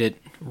 and it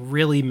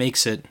really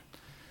makes it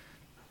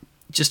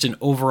just an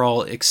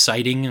overall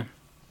exciting,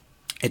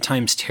 at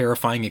times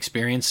terrifying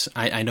experience.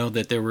 I know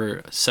that there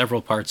were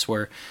several parts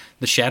where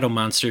the shadow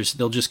monsters,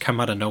 they'll just come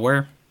out of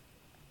nowhere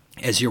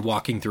as you're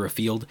walking through a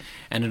field,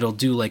 and it'll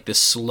do like this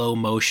slow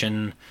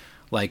motion,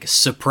 like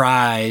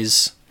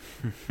surprise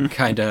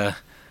kind of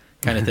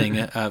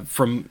thing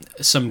from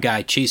some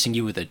guy chasing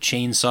you with a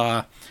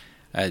chainsaw.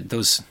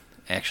 Those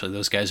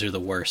guys are the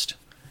worst,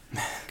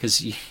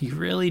 because you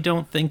really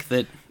don't think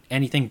that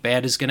anything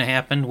bad is going to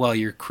happen while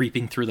you're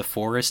creeping through the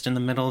forest in the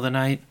middle of the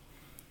night.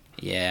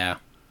 Yeah.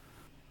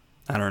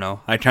 I don't know.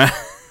 I try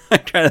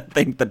to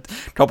think that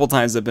a couple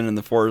times I've been in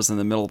the forest in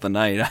the middle of the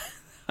night,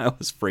 I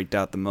was freaked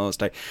out the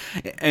most. I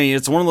mean,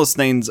 it's one of those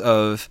things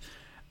of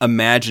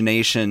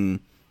imagination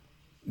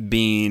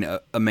being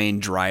a main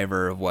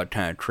driver of what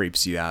kind of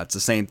creeps you out. It's the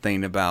same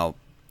thing about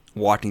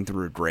walking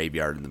through a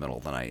graveyard in the middle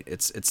of the night.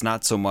 It's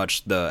not so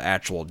much the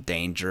actual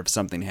danger of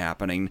something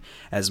happening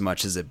as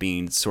much as it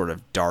being sort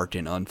of dark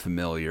and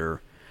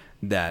unfamiliar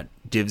that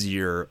gives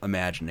your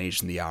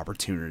imagination the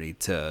opportunity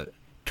to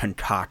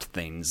concoct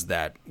things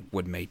that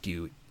would make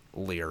you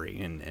leery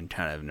and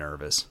kind of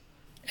nervous.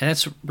 And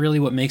that's really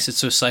what makes it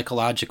so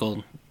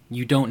psychological.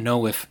 You don't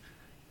know if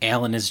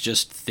Alan is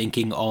just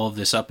thinking all of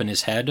this up in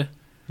his head,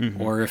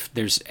 or if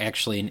there's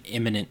actually an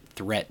imminent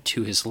threat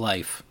to his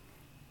life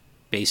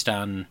based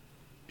on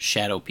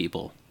shadow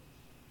people.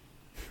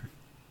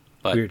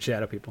 But, Weird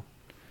shadow people.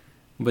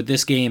 But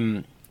this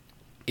game,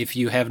 if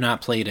you have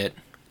not played it,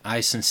 I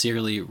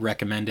sincerely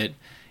recommend it.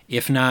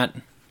 If not,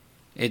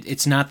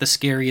 it's not the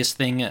scariest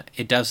thing.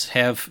 It does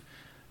have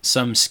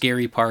some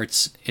scary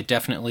parts. It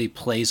definitely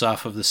plays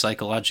off of the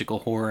psychological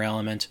horror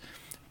element,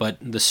 but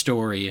the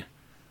story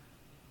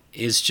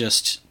is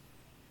just,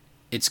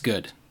 it's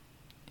good.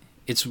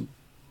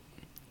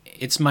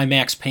 It's my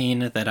Max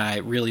Payne that I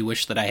really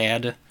wish that I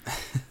had,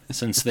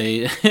 since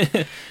I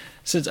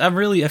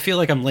feel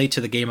like I'm late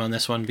to the game on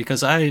this one,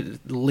 because I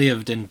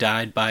lived and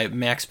died by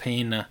Max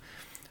Payne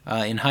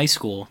in high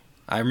school.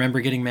 I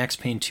remember getting Max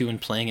Payne 2 and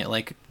playing it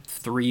like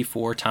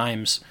 3-4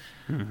 times.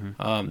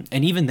 And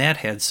even that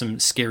had some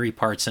scary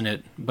parts in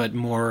it, but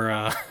more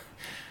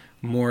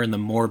in the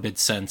morbid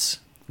sense,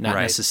 not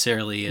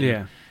necessarily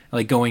in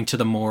like going to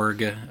the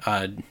morgue,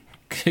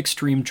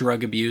 extreme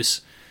drug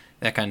abuse,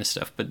 that kind of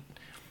stuff. But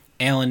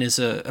Alan is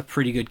a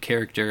pretty good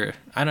character.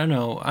 I don't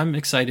know. I'm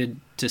excited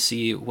to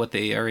see what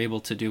they are able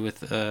to do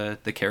with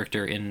the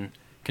character in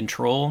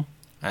Control.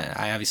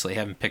 I obviously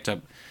haven't picked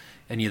up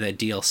any of that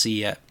DLC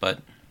yet,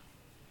 but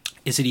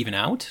is it even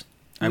out?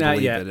 I Not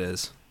believe yet. it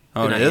is.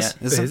 Oh, Not it is?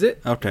 yet. Is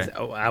it? Okay.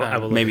 I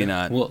will look Maybe it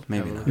up. not. Well,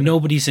 Maybe not.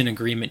 Nobody's in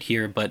agreement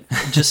here, but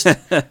just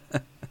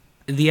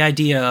the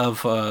idea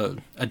of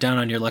a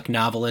down-on-your-luck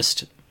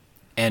novelist,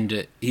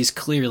 and he's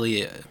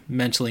clearly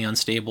mentally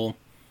unstable.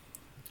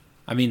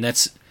 I mean,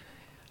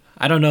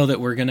 I don't know that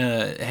we're going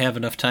to have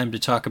enough time to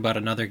talk about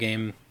another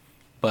game,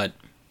 but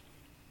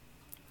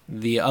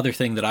the other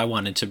thing that I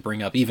wanted to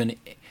bring up, even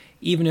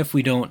if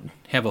we don't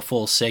have a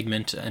full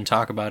segment and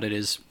talk about it,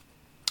 is,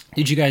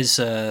 did you guys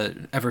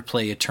ever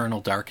play Eternal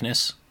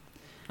Darkness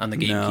on the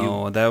GameCube?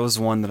 No, that was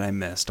one that I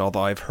missed,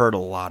 although I've heard a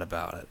lot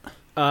about it.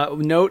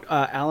 Note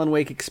Alan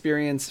Wake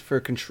Experience for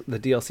the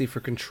DLC for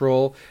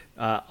Control,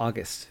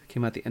 August.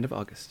 Came out the end of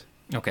August.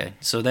 Okay,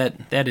 so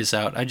that is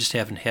out. I just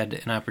haven't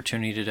had an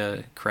opportunity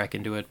to crack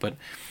into it, but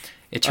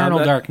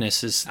Eternal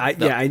Darkness is...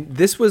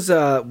 this was,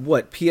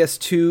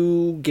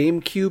 PS2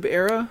 GameCube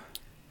era?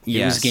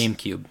 It was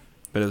GameCube.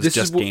 But it was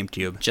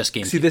GameCube. Just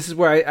GameCube. See, this is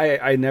where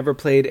I never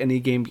played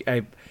any game.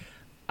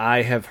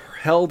 I have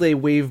held a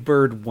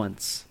Wavebird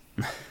once.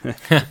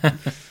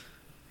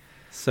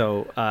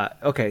 So,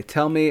 okay,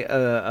 tell me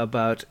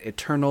about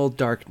Eternal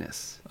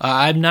Darkness.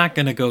 I'm not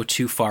going to go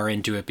too far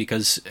into it,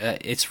 because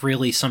it's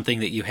really something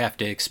that you have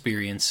to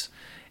experience.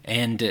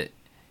 And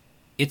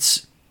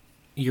it's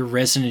your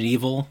Resident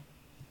Evil,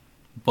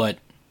 but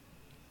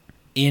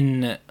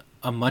in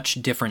a much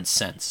different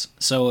sense.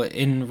 So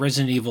in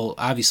Resident Evil,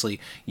 obviously,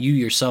 you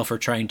yourself are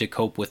trying to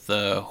cope with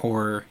the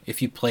horror,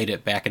 if you played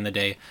it back in the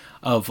day,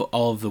 of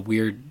all of the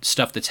weird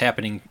stuff that's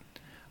happening.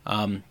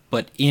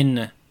 But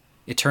in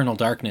Eternal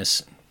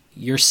Darkness,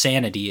 your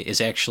sanity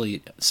is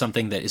actually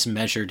something that is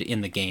measured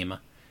in the game.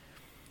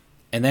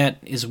 And that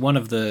is one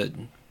of the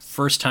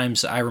first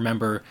times I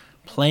remember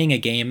playing a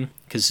game,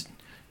 because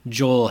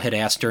Joel had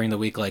asked during the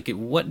week, like,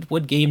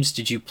 what games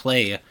did you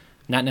play?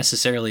 Not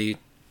necessarily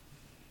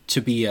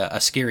to be a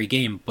scary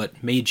game,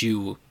 but made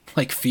you,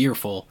 like,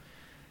 fearful.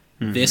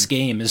 Mm-hmm. This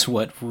game is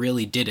what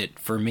really did it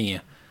for me.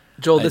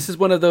 Joel, this is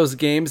one of those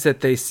games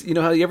that you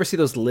know how you ever see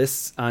those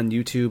lists on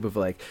YouTube of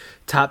like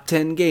top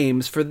 10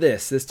 games for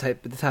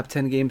the top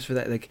 10 games for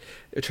that? Like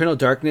Eternal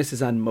Darkness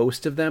is on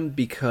most of them,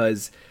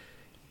 because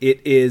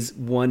it is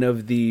one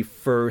of the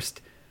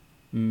first,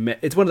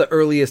 it's one of the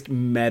earliest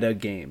meta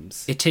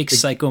games. It takes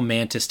Psycho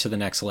Mantis to the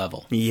next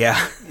level.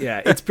 Yeah.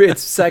 Yeah,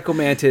 it's Psycho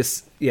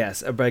Mantis,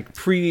 yes, like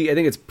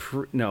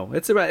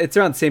it's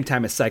around the same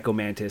time as Psycho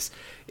Mantis.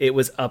 It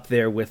was up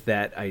there with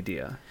that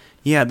idea.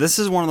 Yeah, this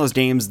is one of those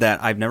games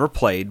that I've never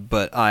played,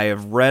 but I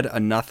have read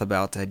enough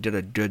about that I get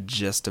a good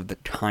gist of the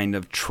kind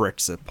of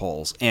tricks it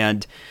pulls.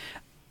 And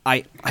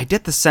I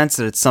get the sense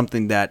that it's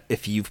something that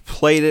if you've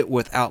played it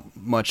without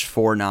much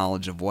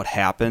foreknowledge of what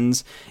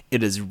happens,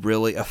 it is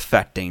really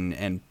affecting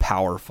and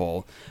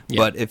powerful. Yeah.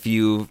 But if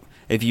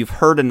you've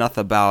heard enough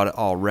about it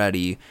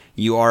already,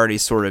 you already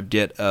sort of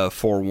get a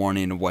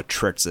forewarning of what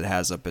tricks it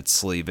has up its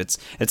sleeve. It's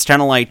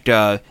kind of like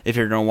if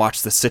you're going to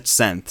watch The Sixth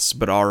Sense,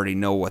 but already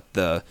know what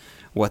the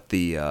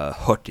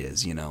hook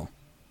is, you know.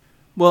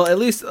 Well, at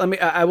least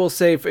I will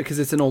say, because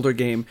it's an older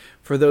game,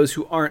 for those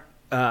who aren't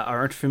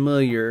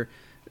familiar,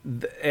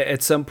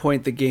 at some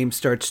point the game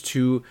starts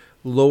to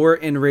lower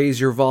and raise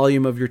your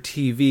volume of your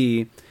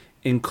TV,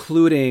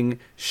 including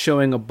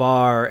showing a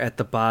bar at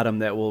the bottom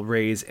that will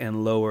raise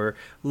and lower,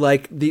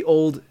 like the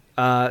old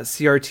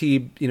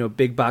CRT,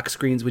 big box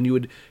screens. When you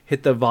would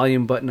hit the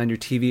volume button on your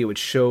TV, it would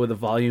show the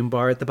volume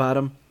bar at the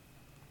bottom.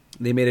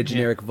 They made a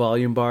generic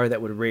volume bar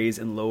that would raise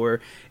and lower,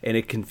 and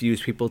it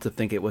confused people to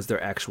think it was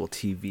their actual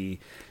TV. Like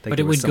But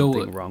there it was would go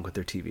something wrong with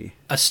their TV.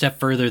 a step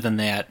further than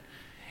that.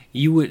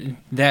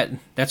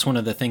 That's one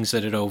of the things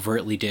that it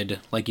overtly did.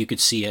 Like, you could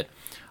see it.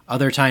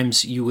 Other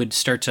times you would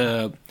start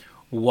to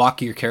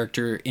walk your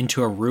character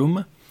into a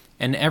room,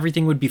 and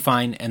everything would be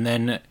fine, and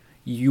then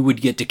you would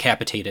get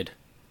decapitated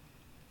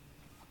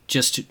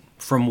just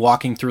from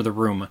walking through the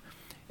room.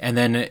 And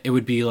then it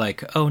would be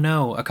like, oh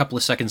no, a couple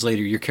of seconds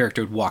later your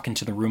character would walk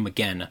into the room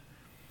again.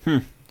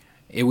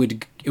 It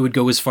would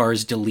go as far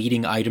as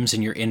deleting items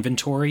in your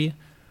inventory.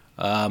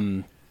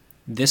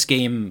 This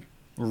game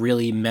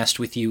really messed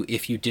with you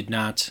if you did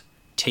not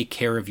take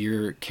care of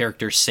your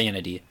character's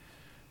sanity.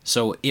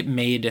 So it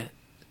made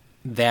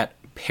that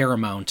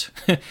paramount.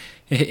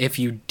 If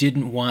you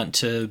didn't want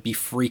to be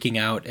freaking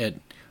out at,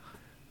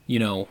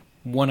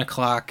 1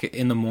 o'clock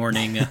in the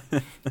morning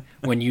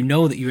when you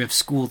know that you have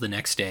school the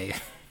next day.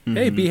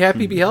 Hey, be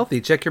happy, be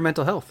healthy. Check your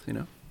mental health.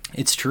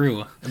 It's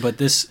true, but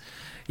this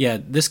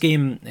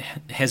game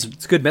has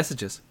It's good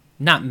messages.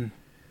 not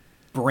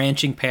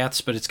branching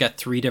paths, but it's got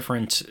 3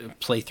 different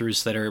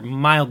playthroughs that are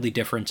mildly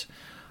different.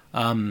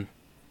 But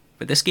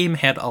this game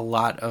had a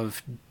lot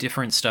of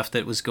different stuff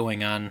that was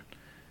going on.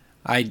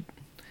 I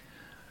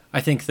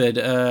think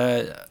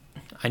that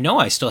I know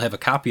I still have a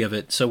copy of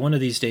it, so one of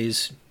these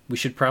days we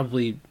should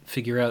probably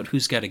figure out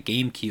who's got a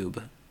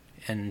GameCube,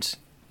 and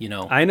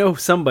I know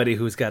somebody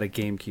who's got a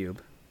GameCube.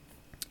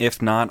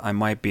 If not, I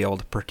might be able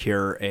to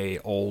procure a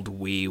old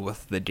Wii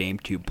with the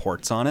GameCube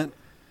ports on it.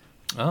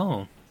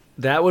 Oh,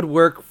 That would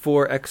work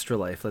for Extra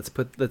Life. Let's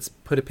put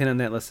a pin on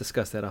that. Let's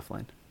discuss that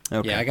offline.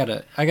 Okay. yeah,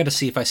 I gotta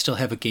see if I still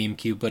have a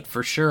GameCube, but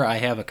for sure I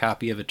have a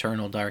copy of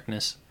Eternal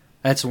Darkness.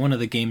 That's one of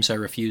the games I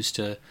refuse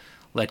to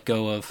let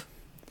go of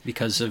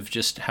because of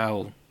just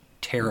how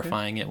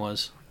terrifying it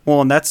was.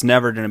 Well, and that's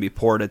never going to be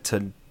ported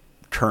to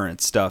current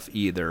stuff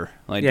either.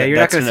 Like Yeah, that- you're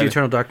not that's going to see gonna-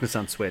 Eternal Darkness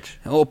on Switch.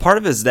 Well, part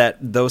of it is that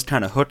those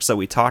kind of hooks that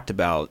we talked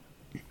about,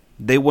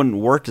 they wouldn't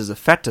work as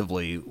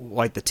effectively,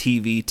 like the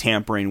TV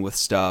tampering with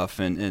stuff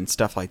and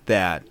stuff like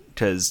that,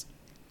 because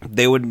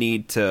they would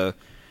need to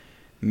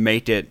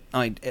make it,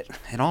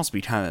 it'd also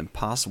be kind of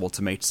impossible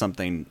to make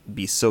something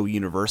be so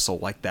universal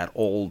like that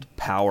old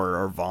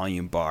power or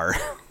volume bar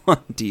on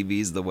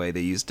TVs the way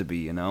they used to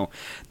be,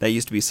 That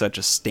used to be such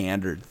a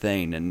standard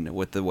thing, and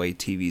with the way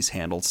TVs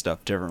handled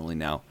stuff differently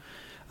now.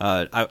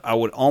 I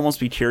would almost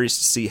be curious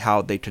to see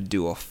how they could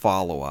do a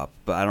follow-up,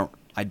 but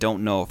I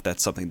don't know if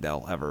that's something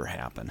that'll ever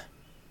happen.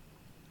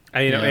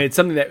 And it's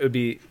something that would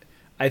be.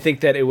 I think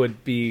that it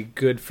would be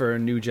good for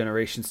new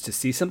generations to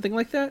see something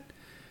like that.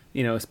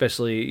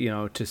 Especially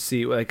to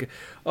see like,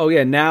 oh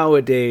yeah,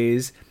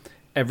 nowadays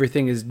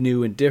everything is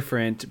new and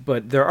different,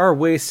 but there are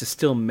ways to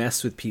still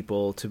mess with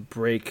people to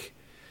break.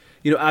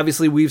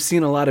 Obviously we've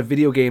seen a lot of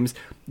video games.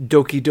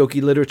 Doki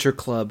Doki Literature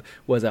Club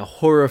was a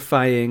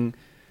horrifying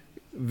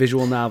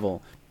visual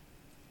novel.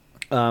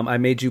 I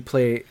made you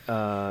play.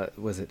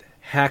 Was it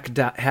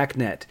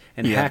Hacknet?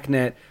 And Yeah.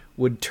 Hacknet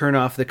would turn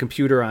off the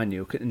computer on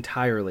you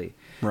entirely.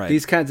 Right.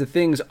 These kinds of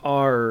things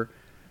are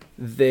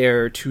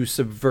there to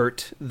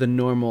subvert the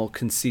normal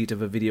conceit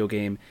of a video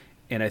game,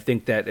 and I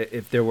think that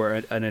if there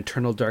were an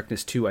Eternal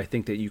Darkness 2, I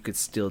think that you could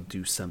still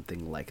do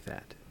something like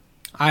that.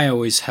 I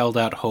always held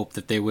out hope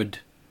that they would,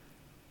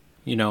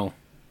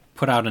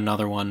 put out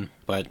another one,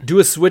 but Do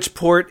a Switch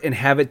port and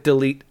have it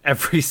delete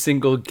every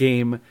single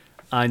game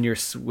on your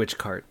Switch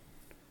cart.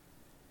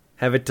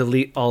 Have it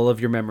delete all of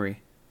your memory.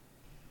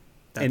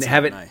 That's and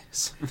have it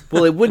nice.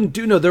 Well, it wouldn't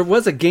do. No, there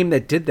was a game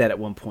that did that at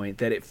one point,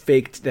 that it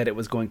faked that it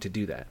was going to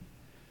do that.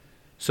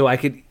 So I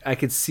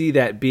could see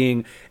that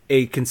being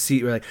a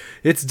conceit where, like,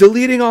 it's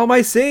deleting all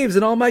my saves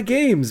and all my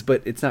games,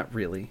 but it's not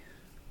really.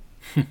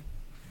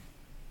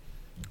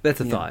 That's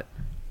a thought.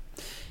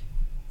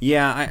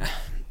 Yeah,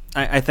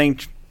 I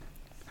think,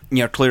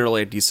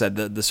 clearly, like you said,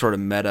 the sort of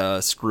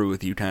meta screw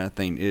with you kind of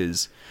thing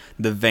is,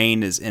 the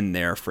vein is in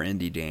there for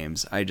indie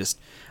games.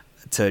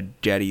 To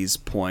Jetty's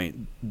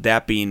point,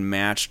 that being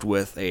matched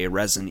with a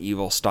Resident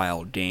Evil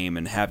style game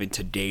and having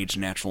to gauge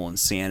natural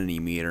insanity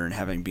meter and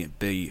having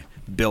be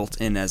built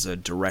in as a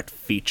direct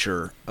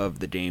feature of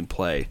the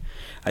gameplay,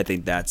 I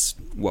think that's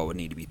what would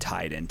need to be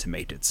tied in to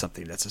make it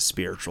something that's a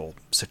spiritual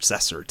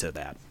successor to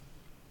that.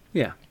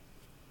 Yeah.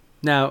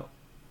 Now,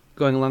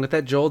 going along with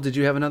that, Joel, did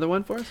you have another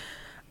one for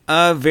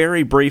us?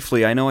 Very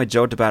briefly, I know I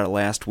joked about it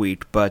last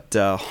week, but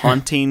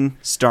Haunting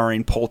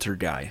starring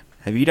Poltergeist.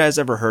 Have you guys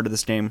ever heard of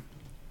this game?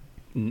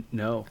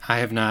 No. I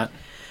have not.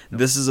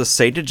 This is a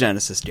Sega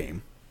Genesis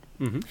game.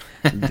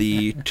 Mm-hmm.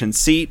 The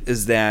conceit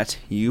is that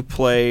you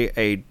play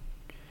a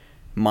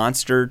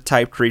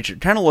monster-type creature.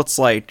 Kind of looks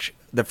like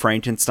the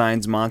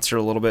Frankenstein's monster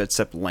a little bit,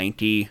 except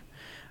lanky,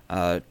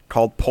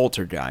 called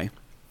Poltergeist.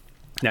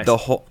 Nice.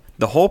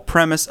 The whole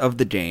premise of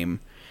the game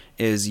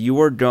is you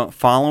are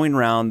following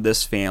around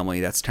this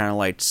family that's kind of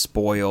like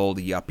spoiled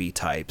yuppie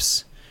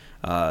types,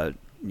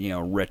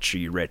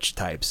 rich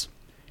types.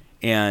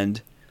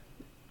 And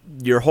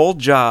your whole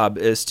job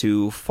is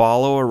to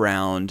follow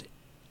around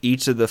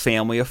each of the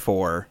family of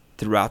 4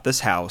 throughout this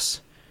house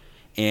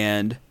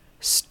and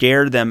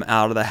stare them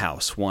out of the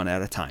house one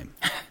at a time.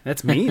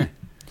 That's mean.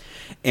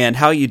 And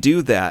how you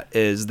do that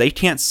is they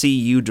can't see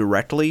you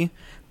directly,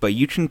 but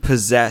you can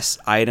possess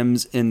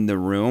items in the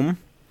room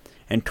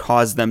and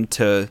cause them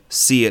to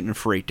see it and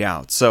freak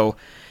out. So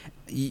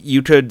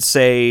you could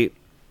say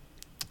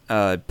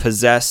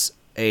possess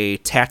a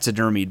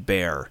taxidermied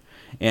bear,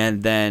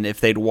 and then if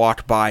they'd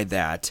walk by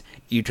that,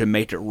 you could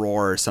make it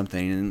roar or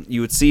something, and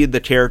you would see the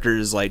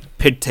characters like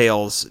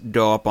pigtails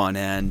go up on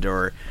end,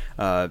 or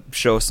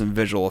show some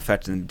visual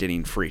effect in them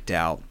getting freaked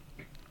out.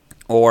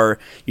 Or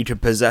you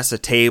could possess a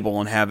table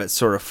and have it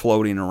sort of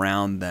floating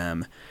around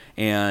them,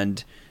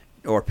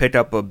 or pick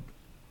up a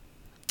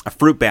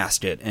fruit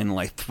basket and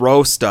like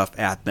throw stuff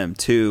at them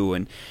too.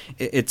 And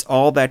it's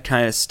all that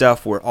kind of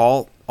stuff where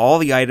all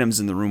the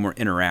items in the room are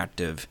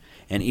interactive,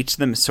 and each of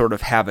them sort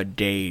of have a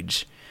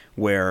gauge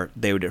where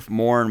they would get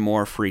more and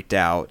more freaked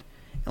out.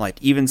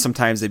 Like even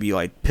sometimes they'd be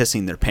like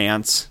pissing their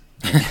pants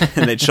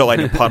and they'd show like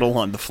a puddle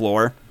on the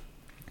floor,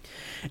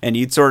 and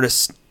you'd sort of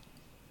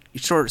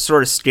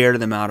scare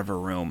them out of a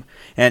room.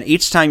 And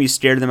each time you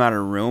scared them out of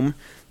a room,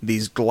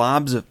 these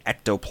globs of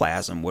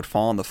ectoplasm would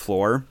fall on the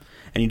floor,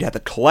 and you'd have to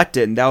collect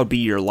it, and that would be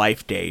your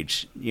life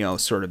gauge,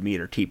 sort of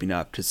meter keeping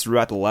up. Because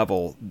throughout the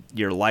level,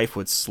 your life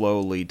would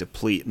slowly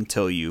deplete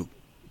until you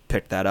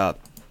picked that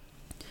up.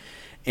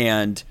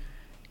 And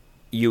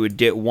you would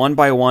get one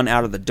by one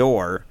out of the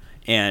door,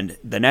 and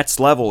the next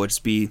level would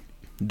just be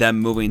them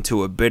moving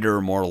to a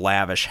bigger, more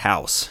lavish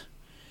house.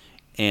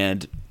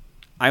 And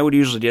I would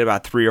usually get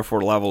about 3 or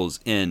 4 levels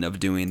in of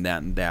doing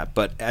that and that.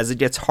 But as it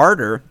gets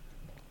harder,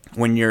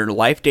 when your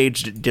life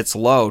gauge gets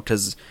low,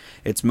 because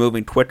it's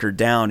moving quicker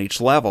down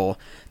each level,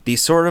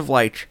 these sort of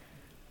like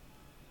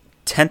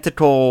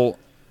tentacle,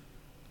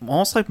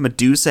 almost like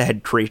Medusa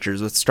head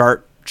creatures would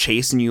start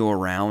chasing you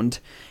around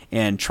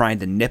and trying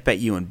to nip at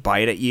you and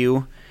bite at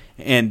you.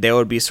 And they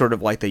would be sort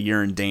of like the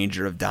you're in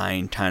danger of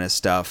dying kind of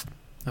stuff.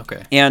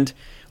 Okay. And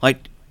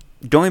like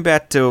going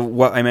back to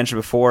what I mentioned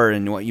before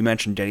and what you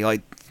mentioned, Daddy,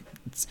 like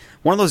it's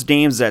one of those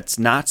games that's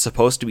not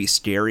supposed to be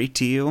scary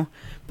to you,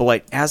 but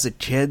like as a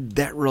kid,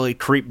 that really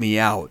creeped me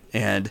out.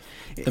 And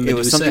it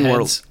was something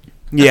heads.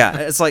 where, yeah,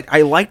 it's like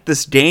I liked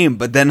this game,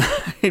 but then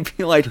I'd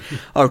be like,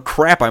 oh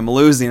crap, I'm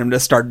losing. I'm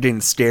just start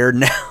getting scared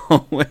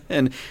now.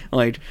 And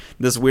like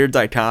this weird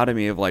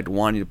dichotomy of like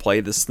wanting to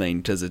play this thing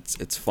because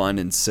it's fun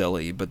and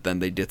silly, but then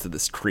they get to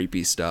this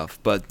creepy stuff.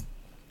 But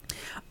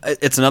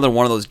it's another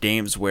one of those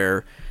games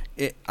where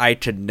I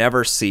could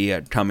never see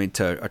it coming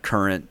to a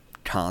current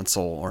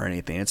console or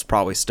anything. It's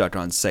probably stuck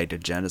on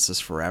Sega Genesis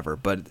forever,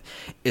 but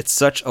it's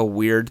such a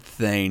weird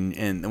thing.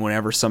 And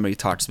whenever somebody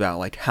talks about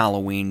like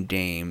Halloween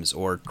games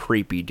or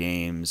creepy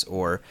games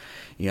or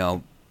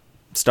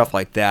stuff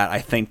like that, I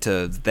think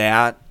to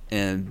that,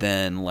 and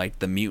then like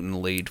the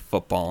Mutant League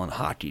football and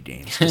hockey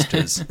games,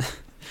 just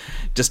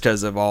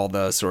because of all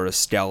the sort of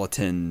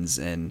skeletons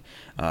and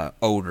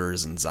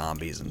odors and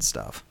zombies and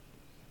stuff.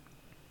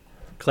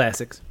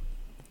 Classics.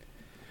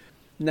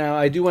 Now,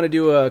 I do want to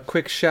do a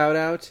quick shout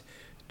out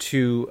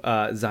to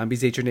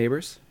Zombies Ate Your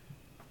Neighbors.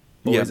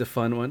 Always a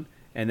fun one,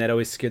 and that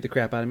always scared the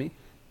crap out of me.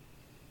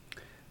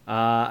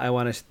 I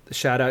want to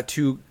shout out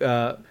to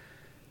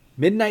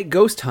Midnight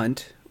Ghost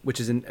Hunt, which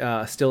is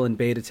still in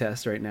beta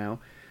test right now.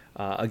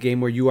 A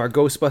game where you are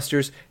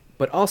Ghostbusters,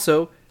 but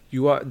also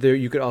you are there.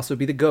 You could also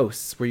be the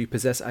ghosts, where you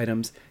possess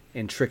items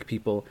and trick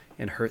people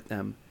and hurt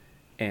them.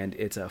 And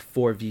it's a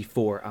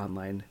 4v4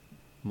 online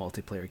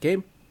multiplayer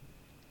game.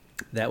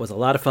 That was a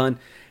lot of fun.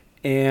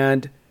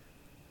 And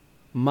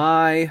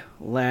my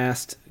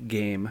last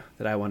game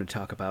that I want to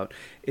talk about,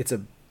 it's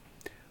a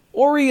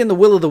Ori and the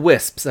Will of the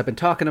Wisps. I've been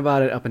talking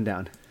about it up and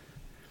down.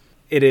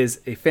 It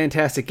is a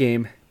fantastic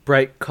game,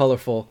 bright,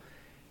 colorful,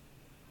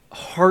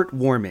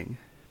 heartwarming.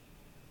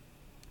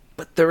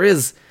 But there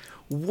is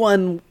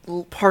one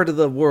part of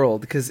the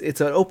world, because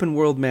it's an open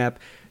world map,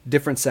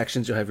 different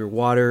sections. You'll have your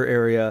water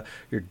area,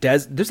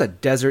 there's a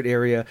desert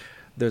area,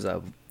 there's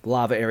a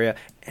lava area,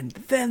 and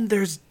then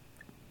there's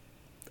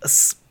a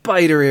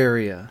spider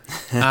area.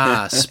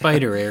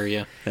 Spider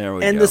area. There we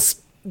go. And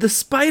the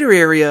spider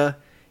area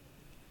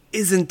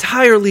is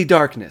entirely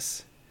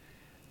darkness.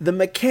 The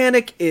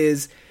mechanic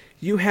is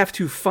you have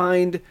to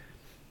find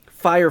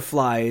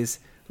fireflies,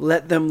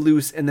 let them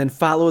loose, and then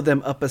follow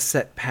them up a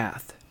set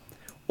path.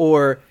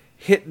 Or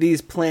hit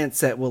these plants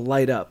that will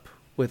light up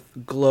with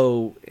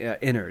glow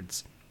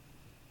innards.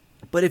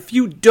 But if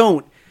you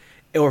don't,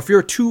 or if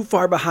you're too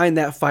far behind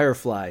that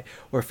firefly,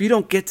 or if you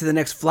don't get to the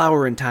next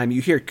flower in time,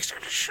 you hear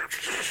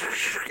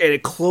and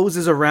it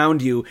closes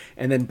around you,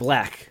 and then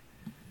black.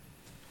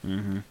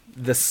 Mm-hmm.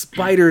 The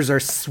spiders are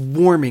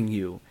swarming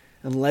you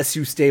unless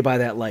you stay by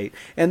that light.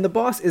 And the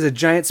boss is a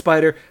giant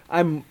spider.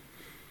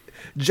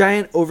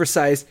 Giant,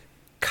 oversized,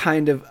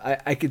 kind of.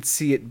 I could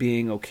see it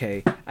being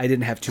okay. I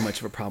didn't have too much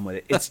of a problem with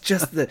it. It's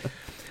just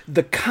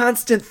the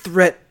constant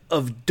threat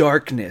of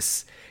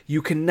darkness.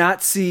 You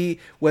cannot see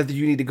whether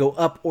you need to go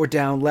up or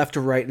down, left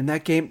or right. And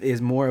that game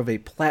is more of a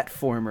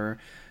platformer,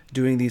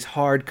 doing these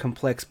hard,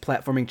 complex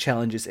platforming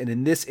challenges. And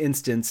in this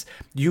instance,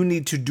 you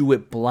need to do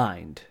it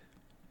blind.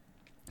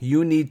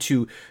 You need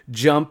to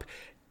jump,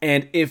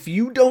 and if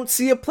you don't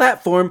see a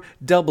platform,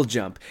 double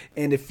jump.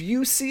 And if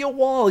you see a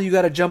wall, you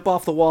got to jump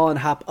off the wall and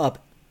hop up.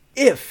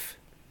 If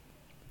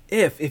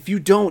you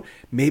don't,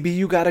 maybe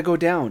you got to go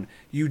down.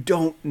 You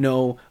don't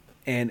know,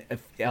 and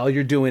if all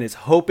you're doing is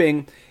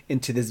hoping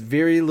into this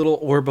very little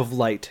orb of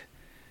light,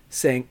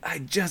 saying,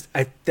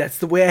 that's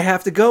the way I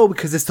have to go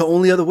because it's the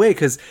only other way.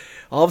 Because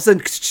all of a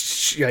sudden,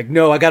 you're like,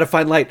 no, I got to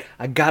find light.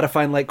 I got to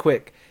find light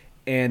quick.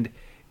 And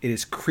it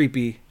is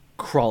creepy,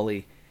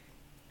 crawly,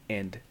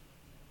 and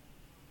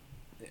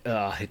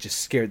it just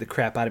scared the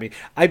crap out of me.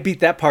 I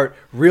beat that part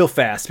real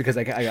fast because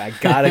I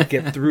got to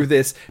get through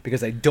this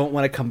because I don't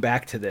want to come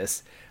back to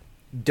this.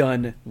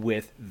 Done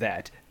with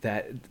that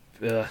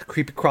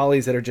creepy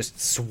crawlies that are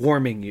just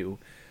swarming you.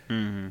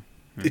 Mm-hmm.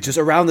 It's just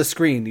around the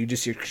screen. You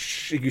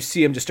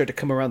see them just start to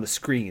come around the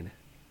screen,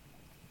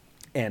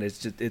 and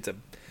it's a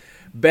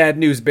bad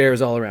news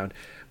bears all around.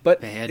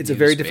 But it's a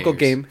very difficult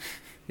game.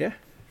 Yeah.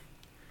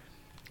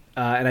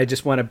 And I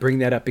just want to bring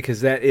that up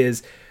because that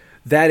is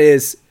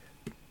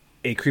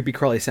a creepy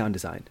crawly sound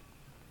design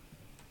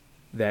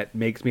that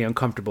makes me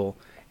uncomfortable,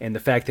 and the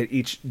fact that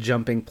each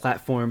jumping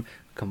platform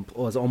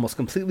was almost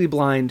completely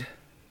blind.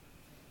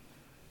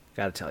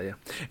 Gotta tell you,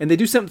 and they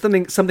do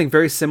something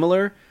very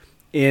similar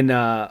in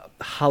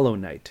Hollow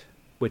Knight,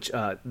 which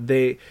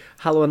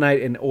Hollow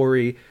Knight and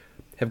Ori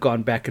have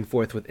gone back and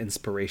forth with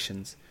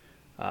inspirations.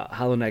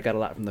 Hollow Knight got a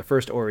lot from the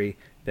first Ori,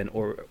 then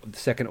the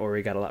second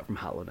Ori got a lot from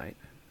Hollow Knight.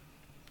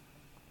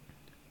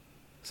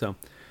 So,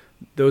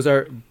 those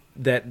are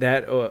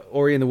that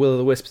Ori and the Will of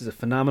the Wisps is a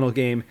phenomenal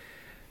game.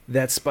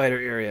 That spider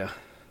area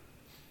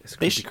is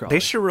creepy crawly. They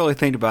should really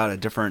think about a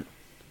different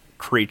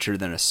creature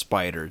than a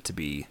spider to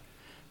be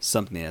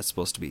something that's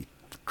supposed to be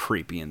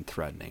creepy and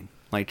threatening.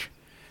 Like,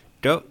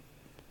 don't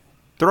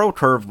throw a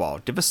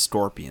curveball. Give a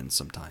scorpion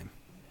some time.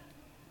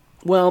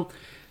 Well,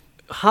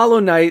 Hollow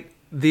Knight,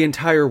 the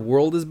entire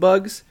world is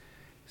bugs,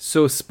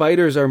 so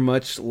spiders are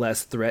much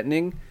less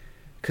threatening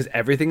because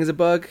everything is a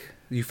bug.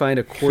 You find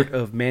a court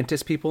of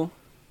mantis people.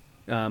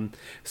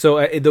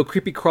 So the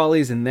creepy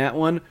crawlies in that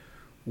one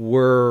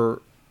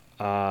were,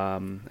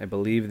 I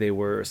believe they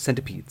were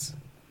centipedes.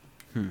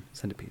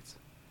 Centipedes.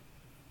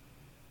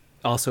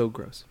 Also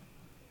gross.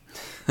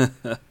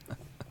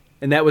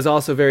 And that was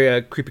also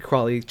very creepy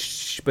crawly,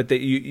 but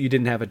that you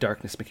didn't have a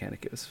darkness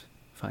mechanic. It was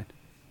fine.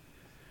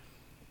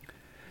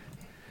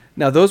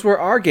 Now, those were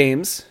our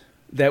games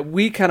that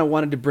we kind of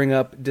wanted to bring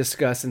up,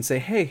 discuss, and say,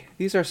 hey,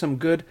 these are some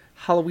good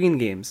Halloween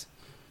games.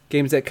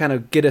 Games that kind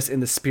of get us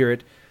in the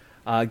spirit,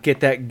 get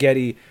that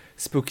Getty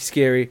spooky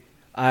scary.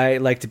 I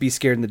like to be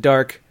scared in the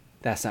dark.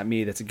 That's not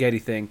me. That's a Getty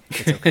thing.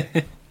 It's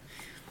okay.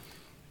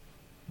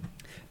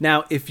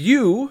 Now, if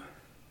you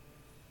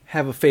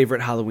have a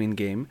favorite Halloween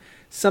game,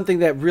 something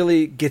that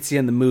really gets you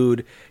in the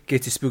mood,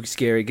 gets you spooky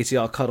scary, gets you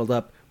all cuddled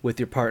up with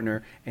your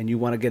partner, and you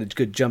want to get a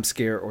good jump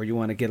scare or you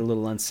want to get a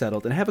little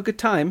unsettled and have a good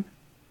time,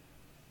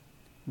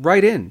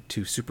 write in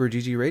to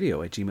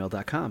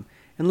superggradio@gmail.com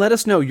and let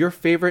us know your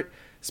favorite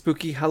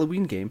spooky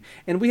Halloween game.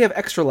 And we have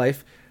Extra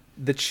Life,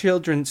 the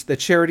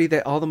charity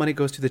that all the money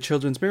goes to, the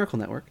Children's Miracle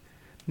Network.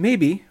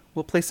 Maybe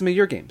we'll play some of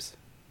your games.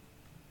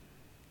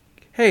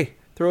 Hey,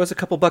 throw us a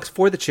couple bucks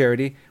for the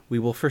charity. We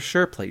will for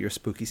sure play your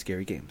spooky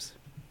scary games.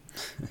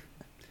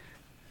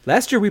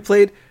 Last year we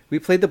played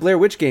the Blair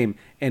Witch game,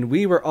 and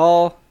we were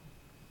all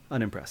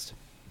unimpressed.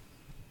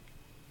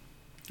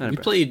 We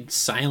played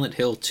Silent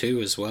Hill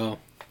 2 as well.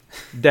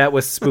 That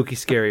was spooky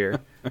scarier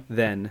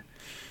than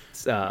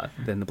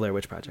the Blair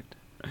Witch Project.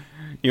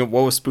 You know,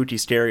 what was spooky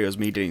scary was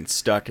me getting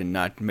stuck and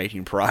not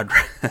making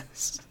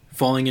progress.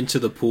 Falling into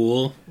the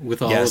pool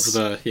with all of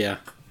the... Yeah.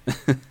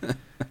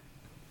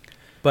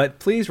 But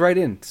please write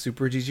in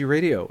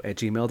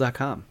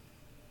superggradio@gmail.com.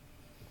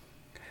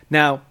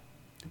 Now,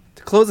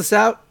 to close us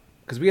out,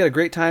 because we had a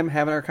great time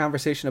having our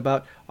conversation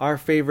about our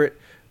favorite,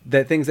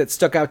 the things that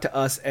stuck out to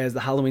us as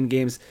the Halloween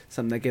games,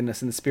 something that getting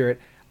us in the spirit,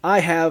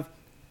 I have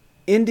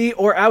Indie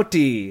or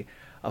Outie,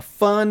 a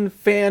fun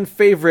fan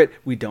favorite.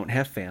 We don't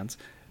have fans.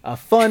 A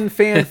fun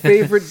fan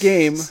favorite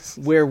game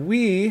where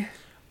we,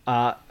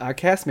 our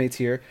castmates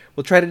here,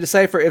 will try to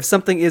decipher if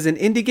something is an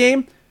indie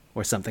game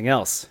or something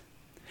else.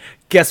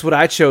 Guess what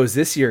I chose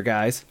this year,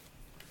 guys?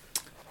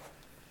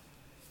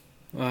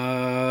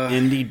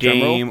 Indie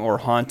game or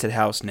haunted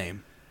house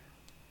name.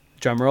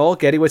 Drum roll.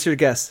 Getty, what's your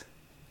guess?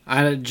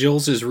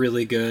 Jules is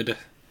really good.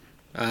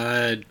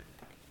 Indie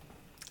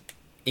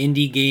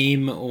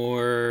game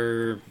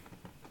or...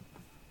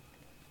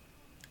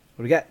 What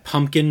do we got?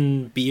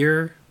 Pumpkin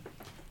beer.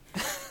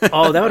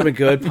 Oh, that would have been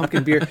good.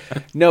 Pumpkin beer.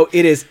 No,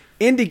 it is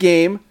indie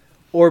game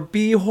or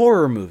B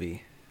horror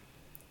movie.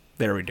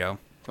 There we go.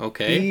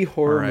 Okay. B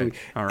horror movie.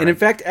 All right. And in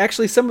fact,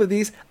 actually, some of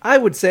these, I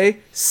would say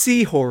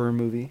C horror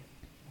movie.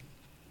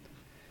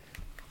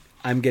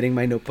 I'm getting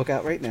my notebook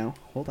out right now.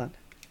 Hold on.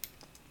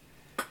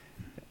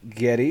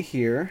 Getty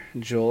here.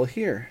 Joel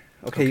here.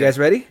 Okay, you guys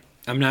ready?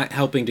 I'm not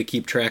helping to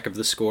keep track of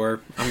the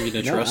score. I'm going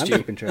to trust you.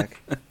 I'm keeping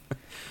track.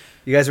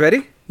 You guys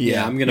ready?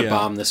 Yeah, I'm going to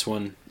bomb this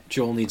one.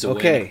 Joel needs a win.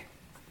 Okay.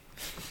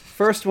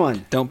 First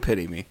one. Don't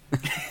pity me.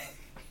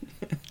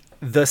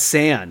 The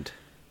Sand.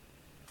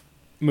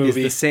 Movie. Is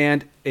The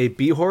Sand a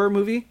B horror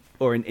movie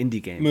or an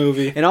indie game?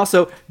 Movie. And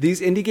also,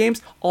 these indie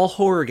games, all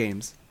horror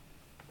games.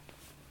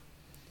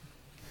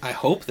 I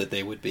hope that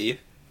they would be.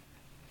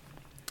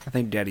 I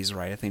think Daddy's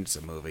right. I think it's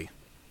a movie.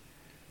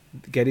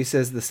 Getty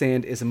says The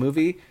Sand is a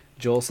movie.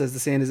 Joel says The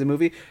Sand is a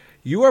movie.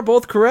 You are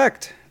both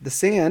correct. The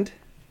Sand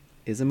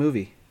is a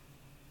movie.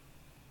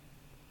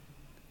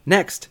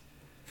 Next,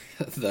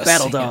 The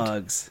Battle Sand.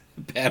 Dogs.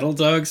 Battle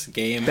Dogs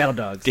game. Battle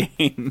Dogs.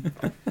 Game.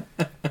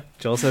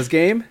 Joel says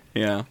game.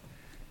 Yeah.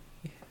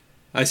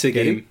 I say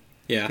Getty? game.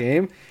 Yeah.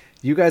 Game.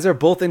 You guys are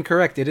both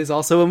incorrect. It is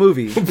also a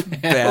movie.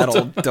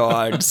 Battle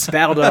Dogs.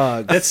 Battle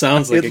Dogs. That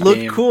sounds like It a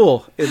looked game.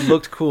 cool. It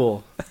looked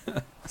cool.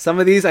 Some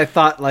of these I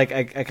thought like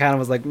I kind of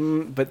was like,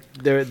 but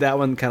that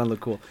one kind of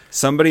looked cool.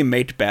 Somebody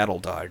made Battle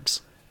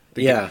Dogs.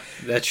 Yeah,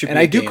 that should And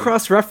be I a do game.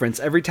 cross-reference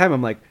every time.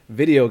 I'm like,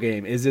 video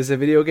game. Is this a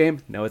video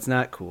game? No, it's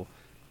not. Cool.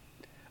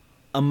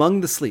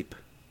 Among the Sleep.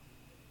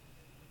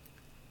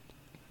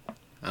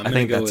 I'm I gonna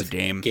think go that's a with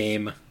game.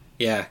 Game.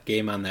 Yeah,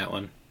 game on that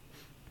one.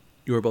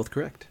 You are both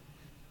correct.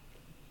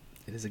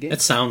 It is a game.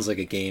 That sounds like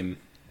a game.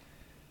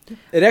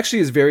 It actually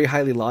is very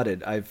highly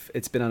lauded.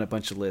 It's been on a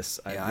bunch of lists.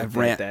 Yeah, I've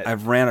looked at that.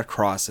 I've ran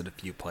across it a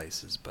few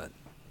places, but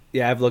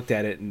Yeah, I've looked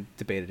at it and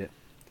debated it.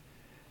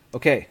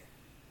 Okay.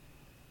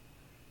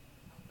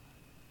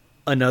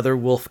 Another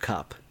Wolf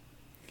Cop.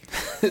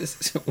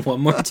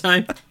 One more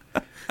time.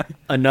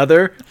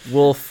 Another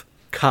Wolf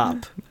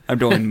Cop. I'm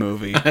doing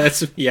movie.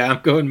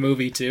 I'm going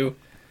movie too.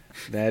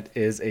 That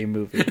is a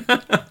movie.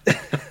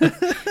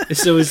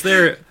 So is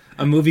there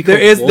a movie There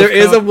called is Wolf there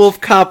is a Cop?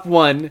 Wolf Cop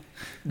one.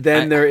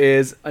 Then there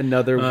is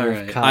another All Wolf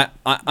right. Cop.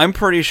 I'm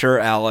pretty sure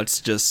Alex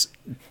just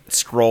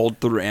scrolled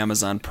through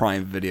Amazon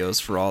Prime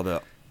videos for all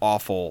the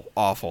awful,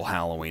 awful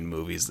Halloween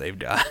movies they've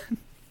done.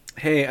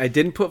 Hey, I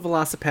didn't put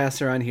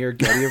Velocipaster on here.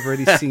 Getty have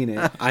already seen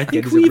it. I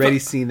think Getty's we've already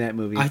seen that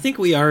movie. I think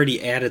we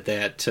already added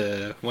that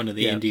to one of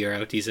the Yeah. indie or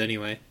outies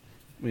anyway.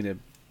 We did.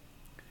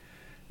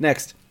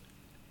 Next,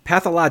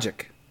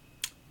 Pathologic.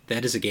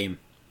 That is a game.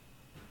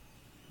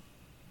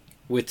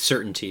 With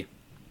certainty.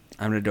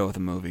 I'm gonna go with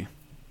a movie.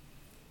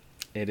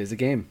 It is a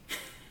game.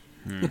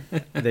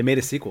 They made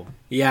a sequel.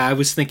 Yeah, I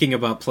was thinking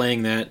about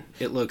playing that.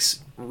 It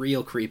looks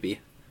real creepy.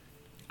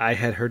 I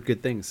had heard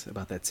good things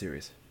about that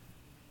series.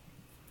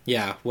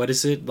 Yeah, what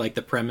is it? Like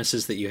the premise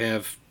is that you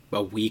have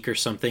a week or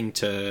something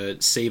to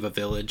save a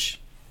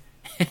village.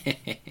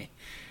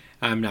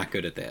 I'm not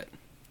good at that.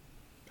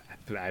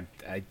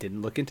 I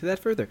didn't look into that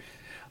further.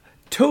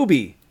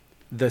 Toby,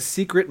 The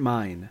Secret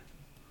Mine.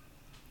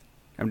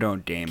 I'm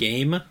doing game.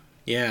 Game?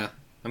 Yeah,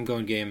 I'm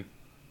going game.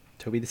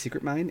 Toby the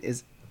Secret Mine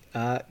is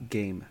a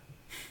game.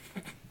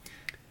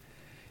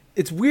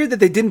 It's weird that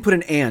they didn't put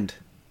an and.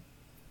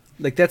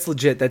 Like, that's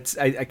legit. That's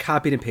I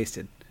copied and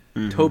pasted.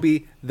 Mm-hmm.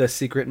 Toby the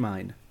Secret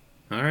Mine.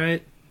 All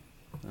right.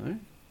 All right.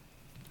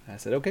 I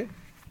said okay.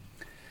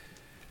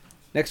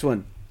 Next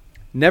one.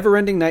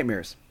 Never-Ending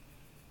Nightmares.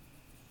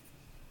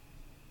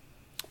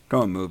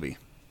 Going movie.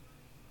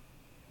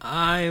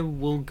 I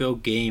will go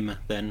game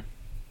then.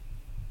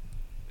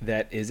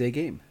 That is a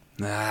game.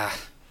 Ah,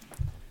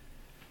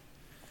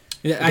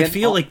 Yeah, I Again,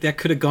 feel all- like that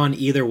could have gone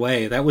either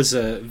way. That was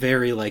a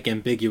very like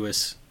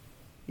ambiguous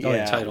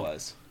title. it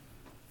was.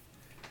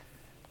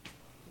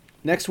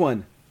 Next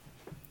one.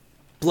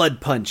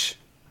 Blood Punch.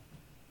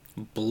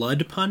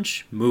 Blood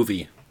Punch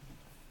movie.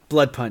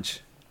 Blood Punch.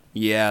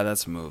 yeah,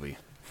 that's a movie.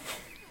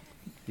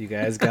 You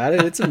guys got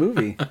it. It's a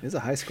movie. It's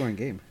a high-scoring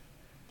game.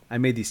 I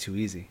made these too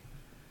easy.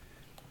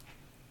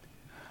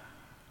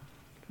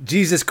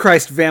 Jesus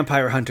Christ,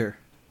 Vampire Hunter.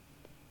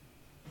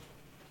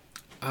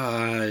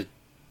 I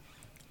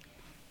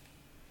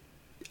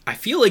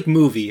feel like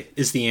movie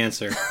is the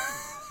answer.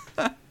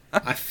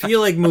 I feel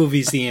like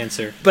movie's the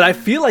answer. But I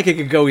feel like it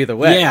could go either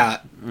way. Yeah.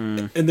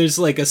 And there's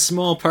like a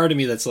small part of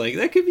me that's like,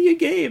 that could be a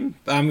game.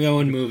 I'm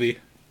going movie.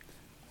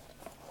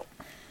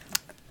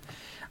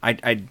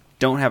 I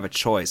don't have a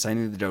choice. I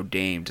need to go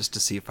game just to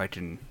see if I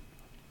can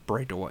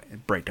break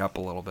up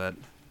a little bit.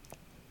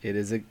 It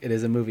is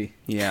a movie.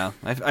 Yeah,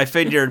 I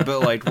figured, but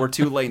like we're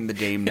too late in the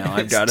game now.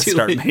 I've It's got to too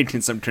start late.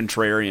 making some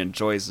contrarian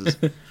choices.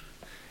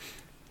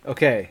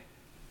 Okay.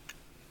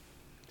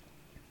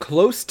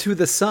 Close to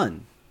the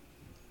Sun.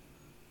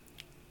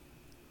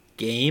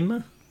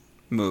 Game?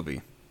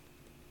 Movie.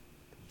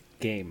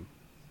 Game.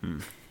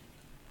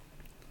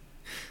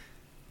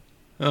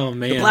 Oh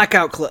man. The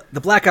Blackout Club.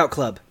 The Blackout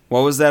Club.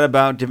 What was that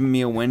about? Giving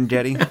me a win,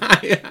 Getty?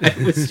 I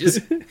was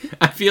just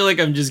I feel like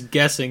I'm just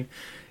guessing.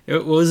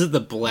 What was it, the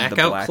Blackout, the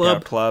Blackout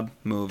Club? Club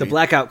movie. The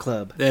Blackout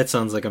Club. That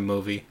sounds like a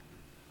movie.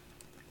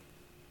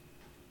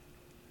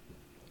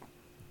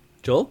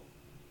 Joel?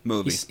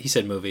 movie. He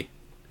said movie.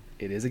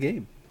 It is a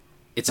game.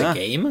 It's a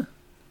game?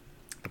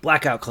 The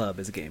Blackout Club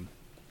is a game.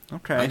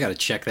 Okay. I gotta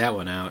check that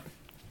one out.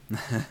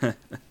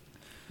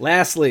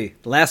 Lastly,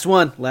 last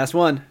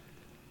one.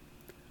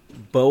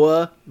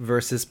 Boa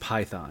versus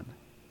Python.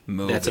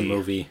 movie. That's a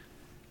movie.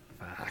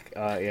 Fuck.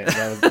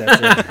 That's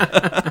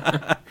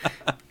it.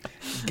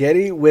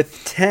 Getty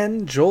with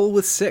 10, Joel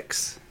with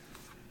 6.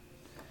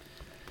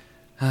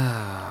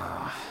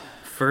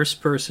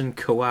 First-person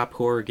co-op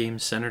horror game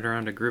centered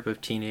around a group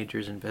of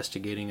teenagers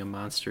investigating a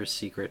monstrous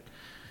secret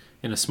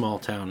in a small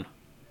town.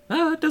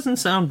 Oh, that doesn't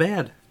sound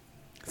bad.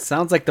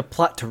 Sounds like the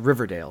plot to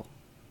Riverdale.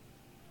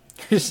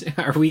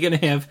 Are we going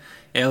to have...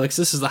 Alex,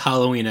 this is the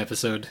Halloween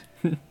episode.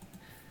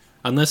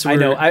 Unless we're... I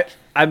know.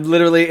 I'm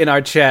literally in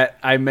our chat.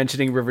 I'm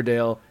mentioning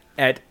Riverdale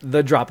at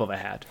the drop of a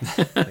hat.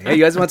 Like, hey,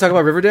 you guys want to talk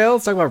about Riverdale?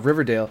 Let's talk about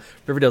Riverdale.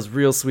 Riverdale's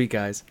real sweet,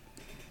 guys.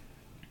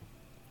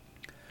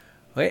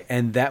 Okay,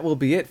 and that will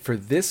be it for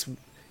this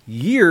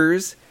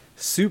year's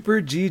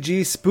Super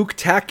GG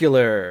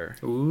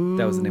Spooktacular. Ooh.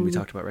 That was the name we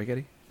talked about, right,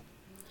 Getty?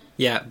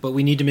 Yeah, but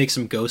we need to make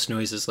some ghost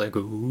noises like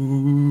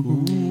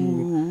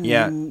ooh.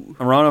 Yeah,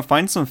 Arana,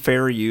 find some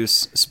fair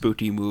use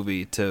spooky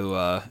movie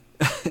to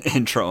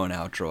intro and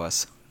outro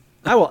us.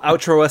 I will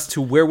outro us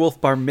to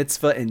Werewolf Bar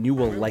Mitzvah, and you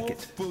will like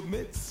it.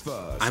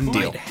 I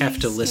might have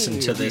to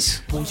listen to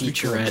this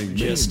featurette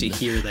just to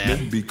hear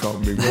that.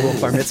 Werewolf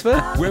Bar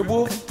Mitzvah?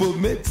 Werewolf Bar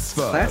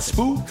Mitzvah. Classic.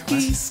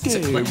 Spooky,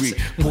 scary.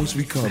 Most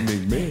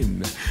becoming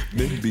men.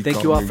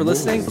 Thank you all for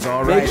listening.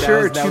 Make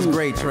sure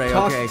to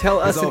talk, tell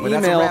us an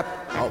email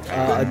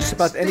just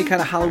about any kind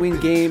of Halloween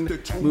game,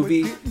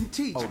 movie.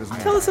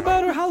 Tell us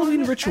about a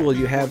Halloween ritual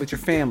you have with your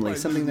family,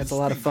 something that's a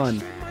lot of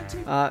fun.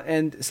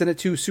 And send it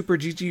to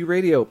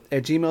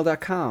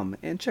superggradio@gmail.com.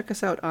 And check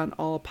us out on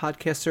all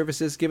podcast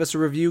services. Give us a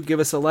review. Give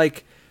us a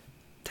like.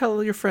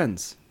 Tell your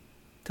friends.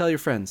 Tell your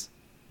friends.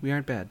 We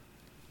aren't bad.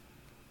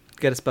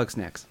 Get us bug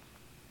snacks.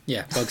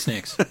 Yeah, bug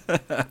snacks.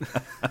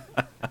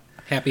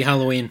 Happy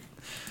Halloween.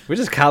 We're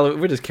just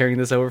carrying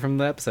this over from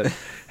the episode.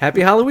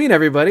 Happy Halloween,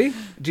 everybody.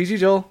 GG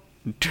Joel.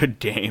 Good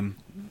game.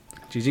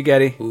 GG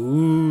Getty.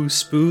 Ooh,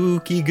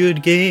 spooky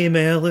good game,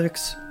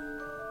 Alex.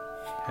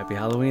 Happy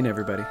Halloween,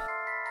 everybody.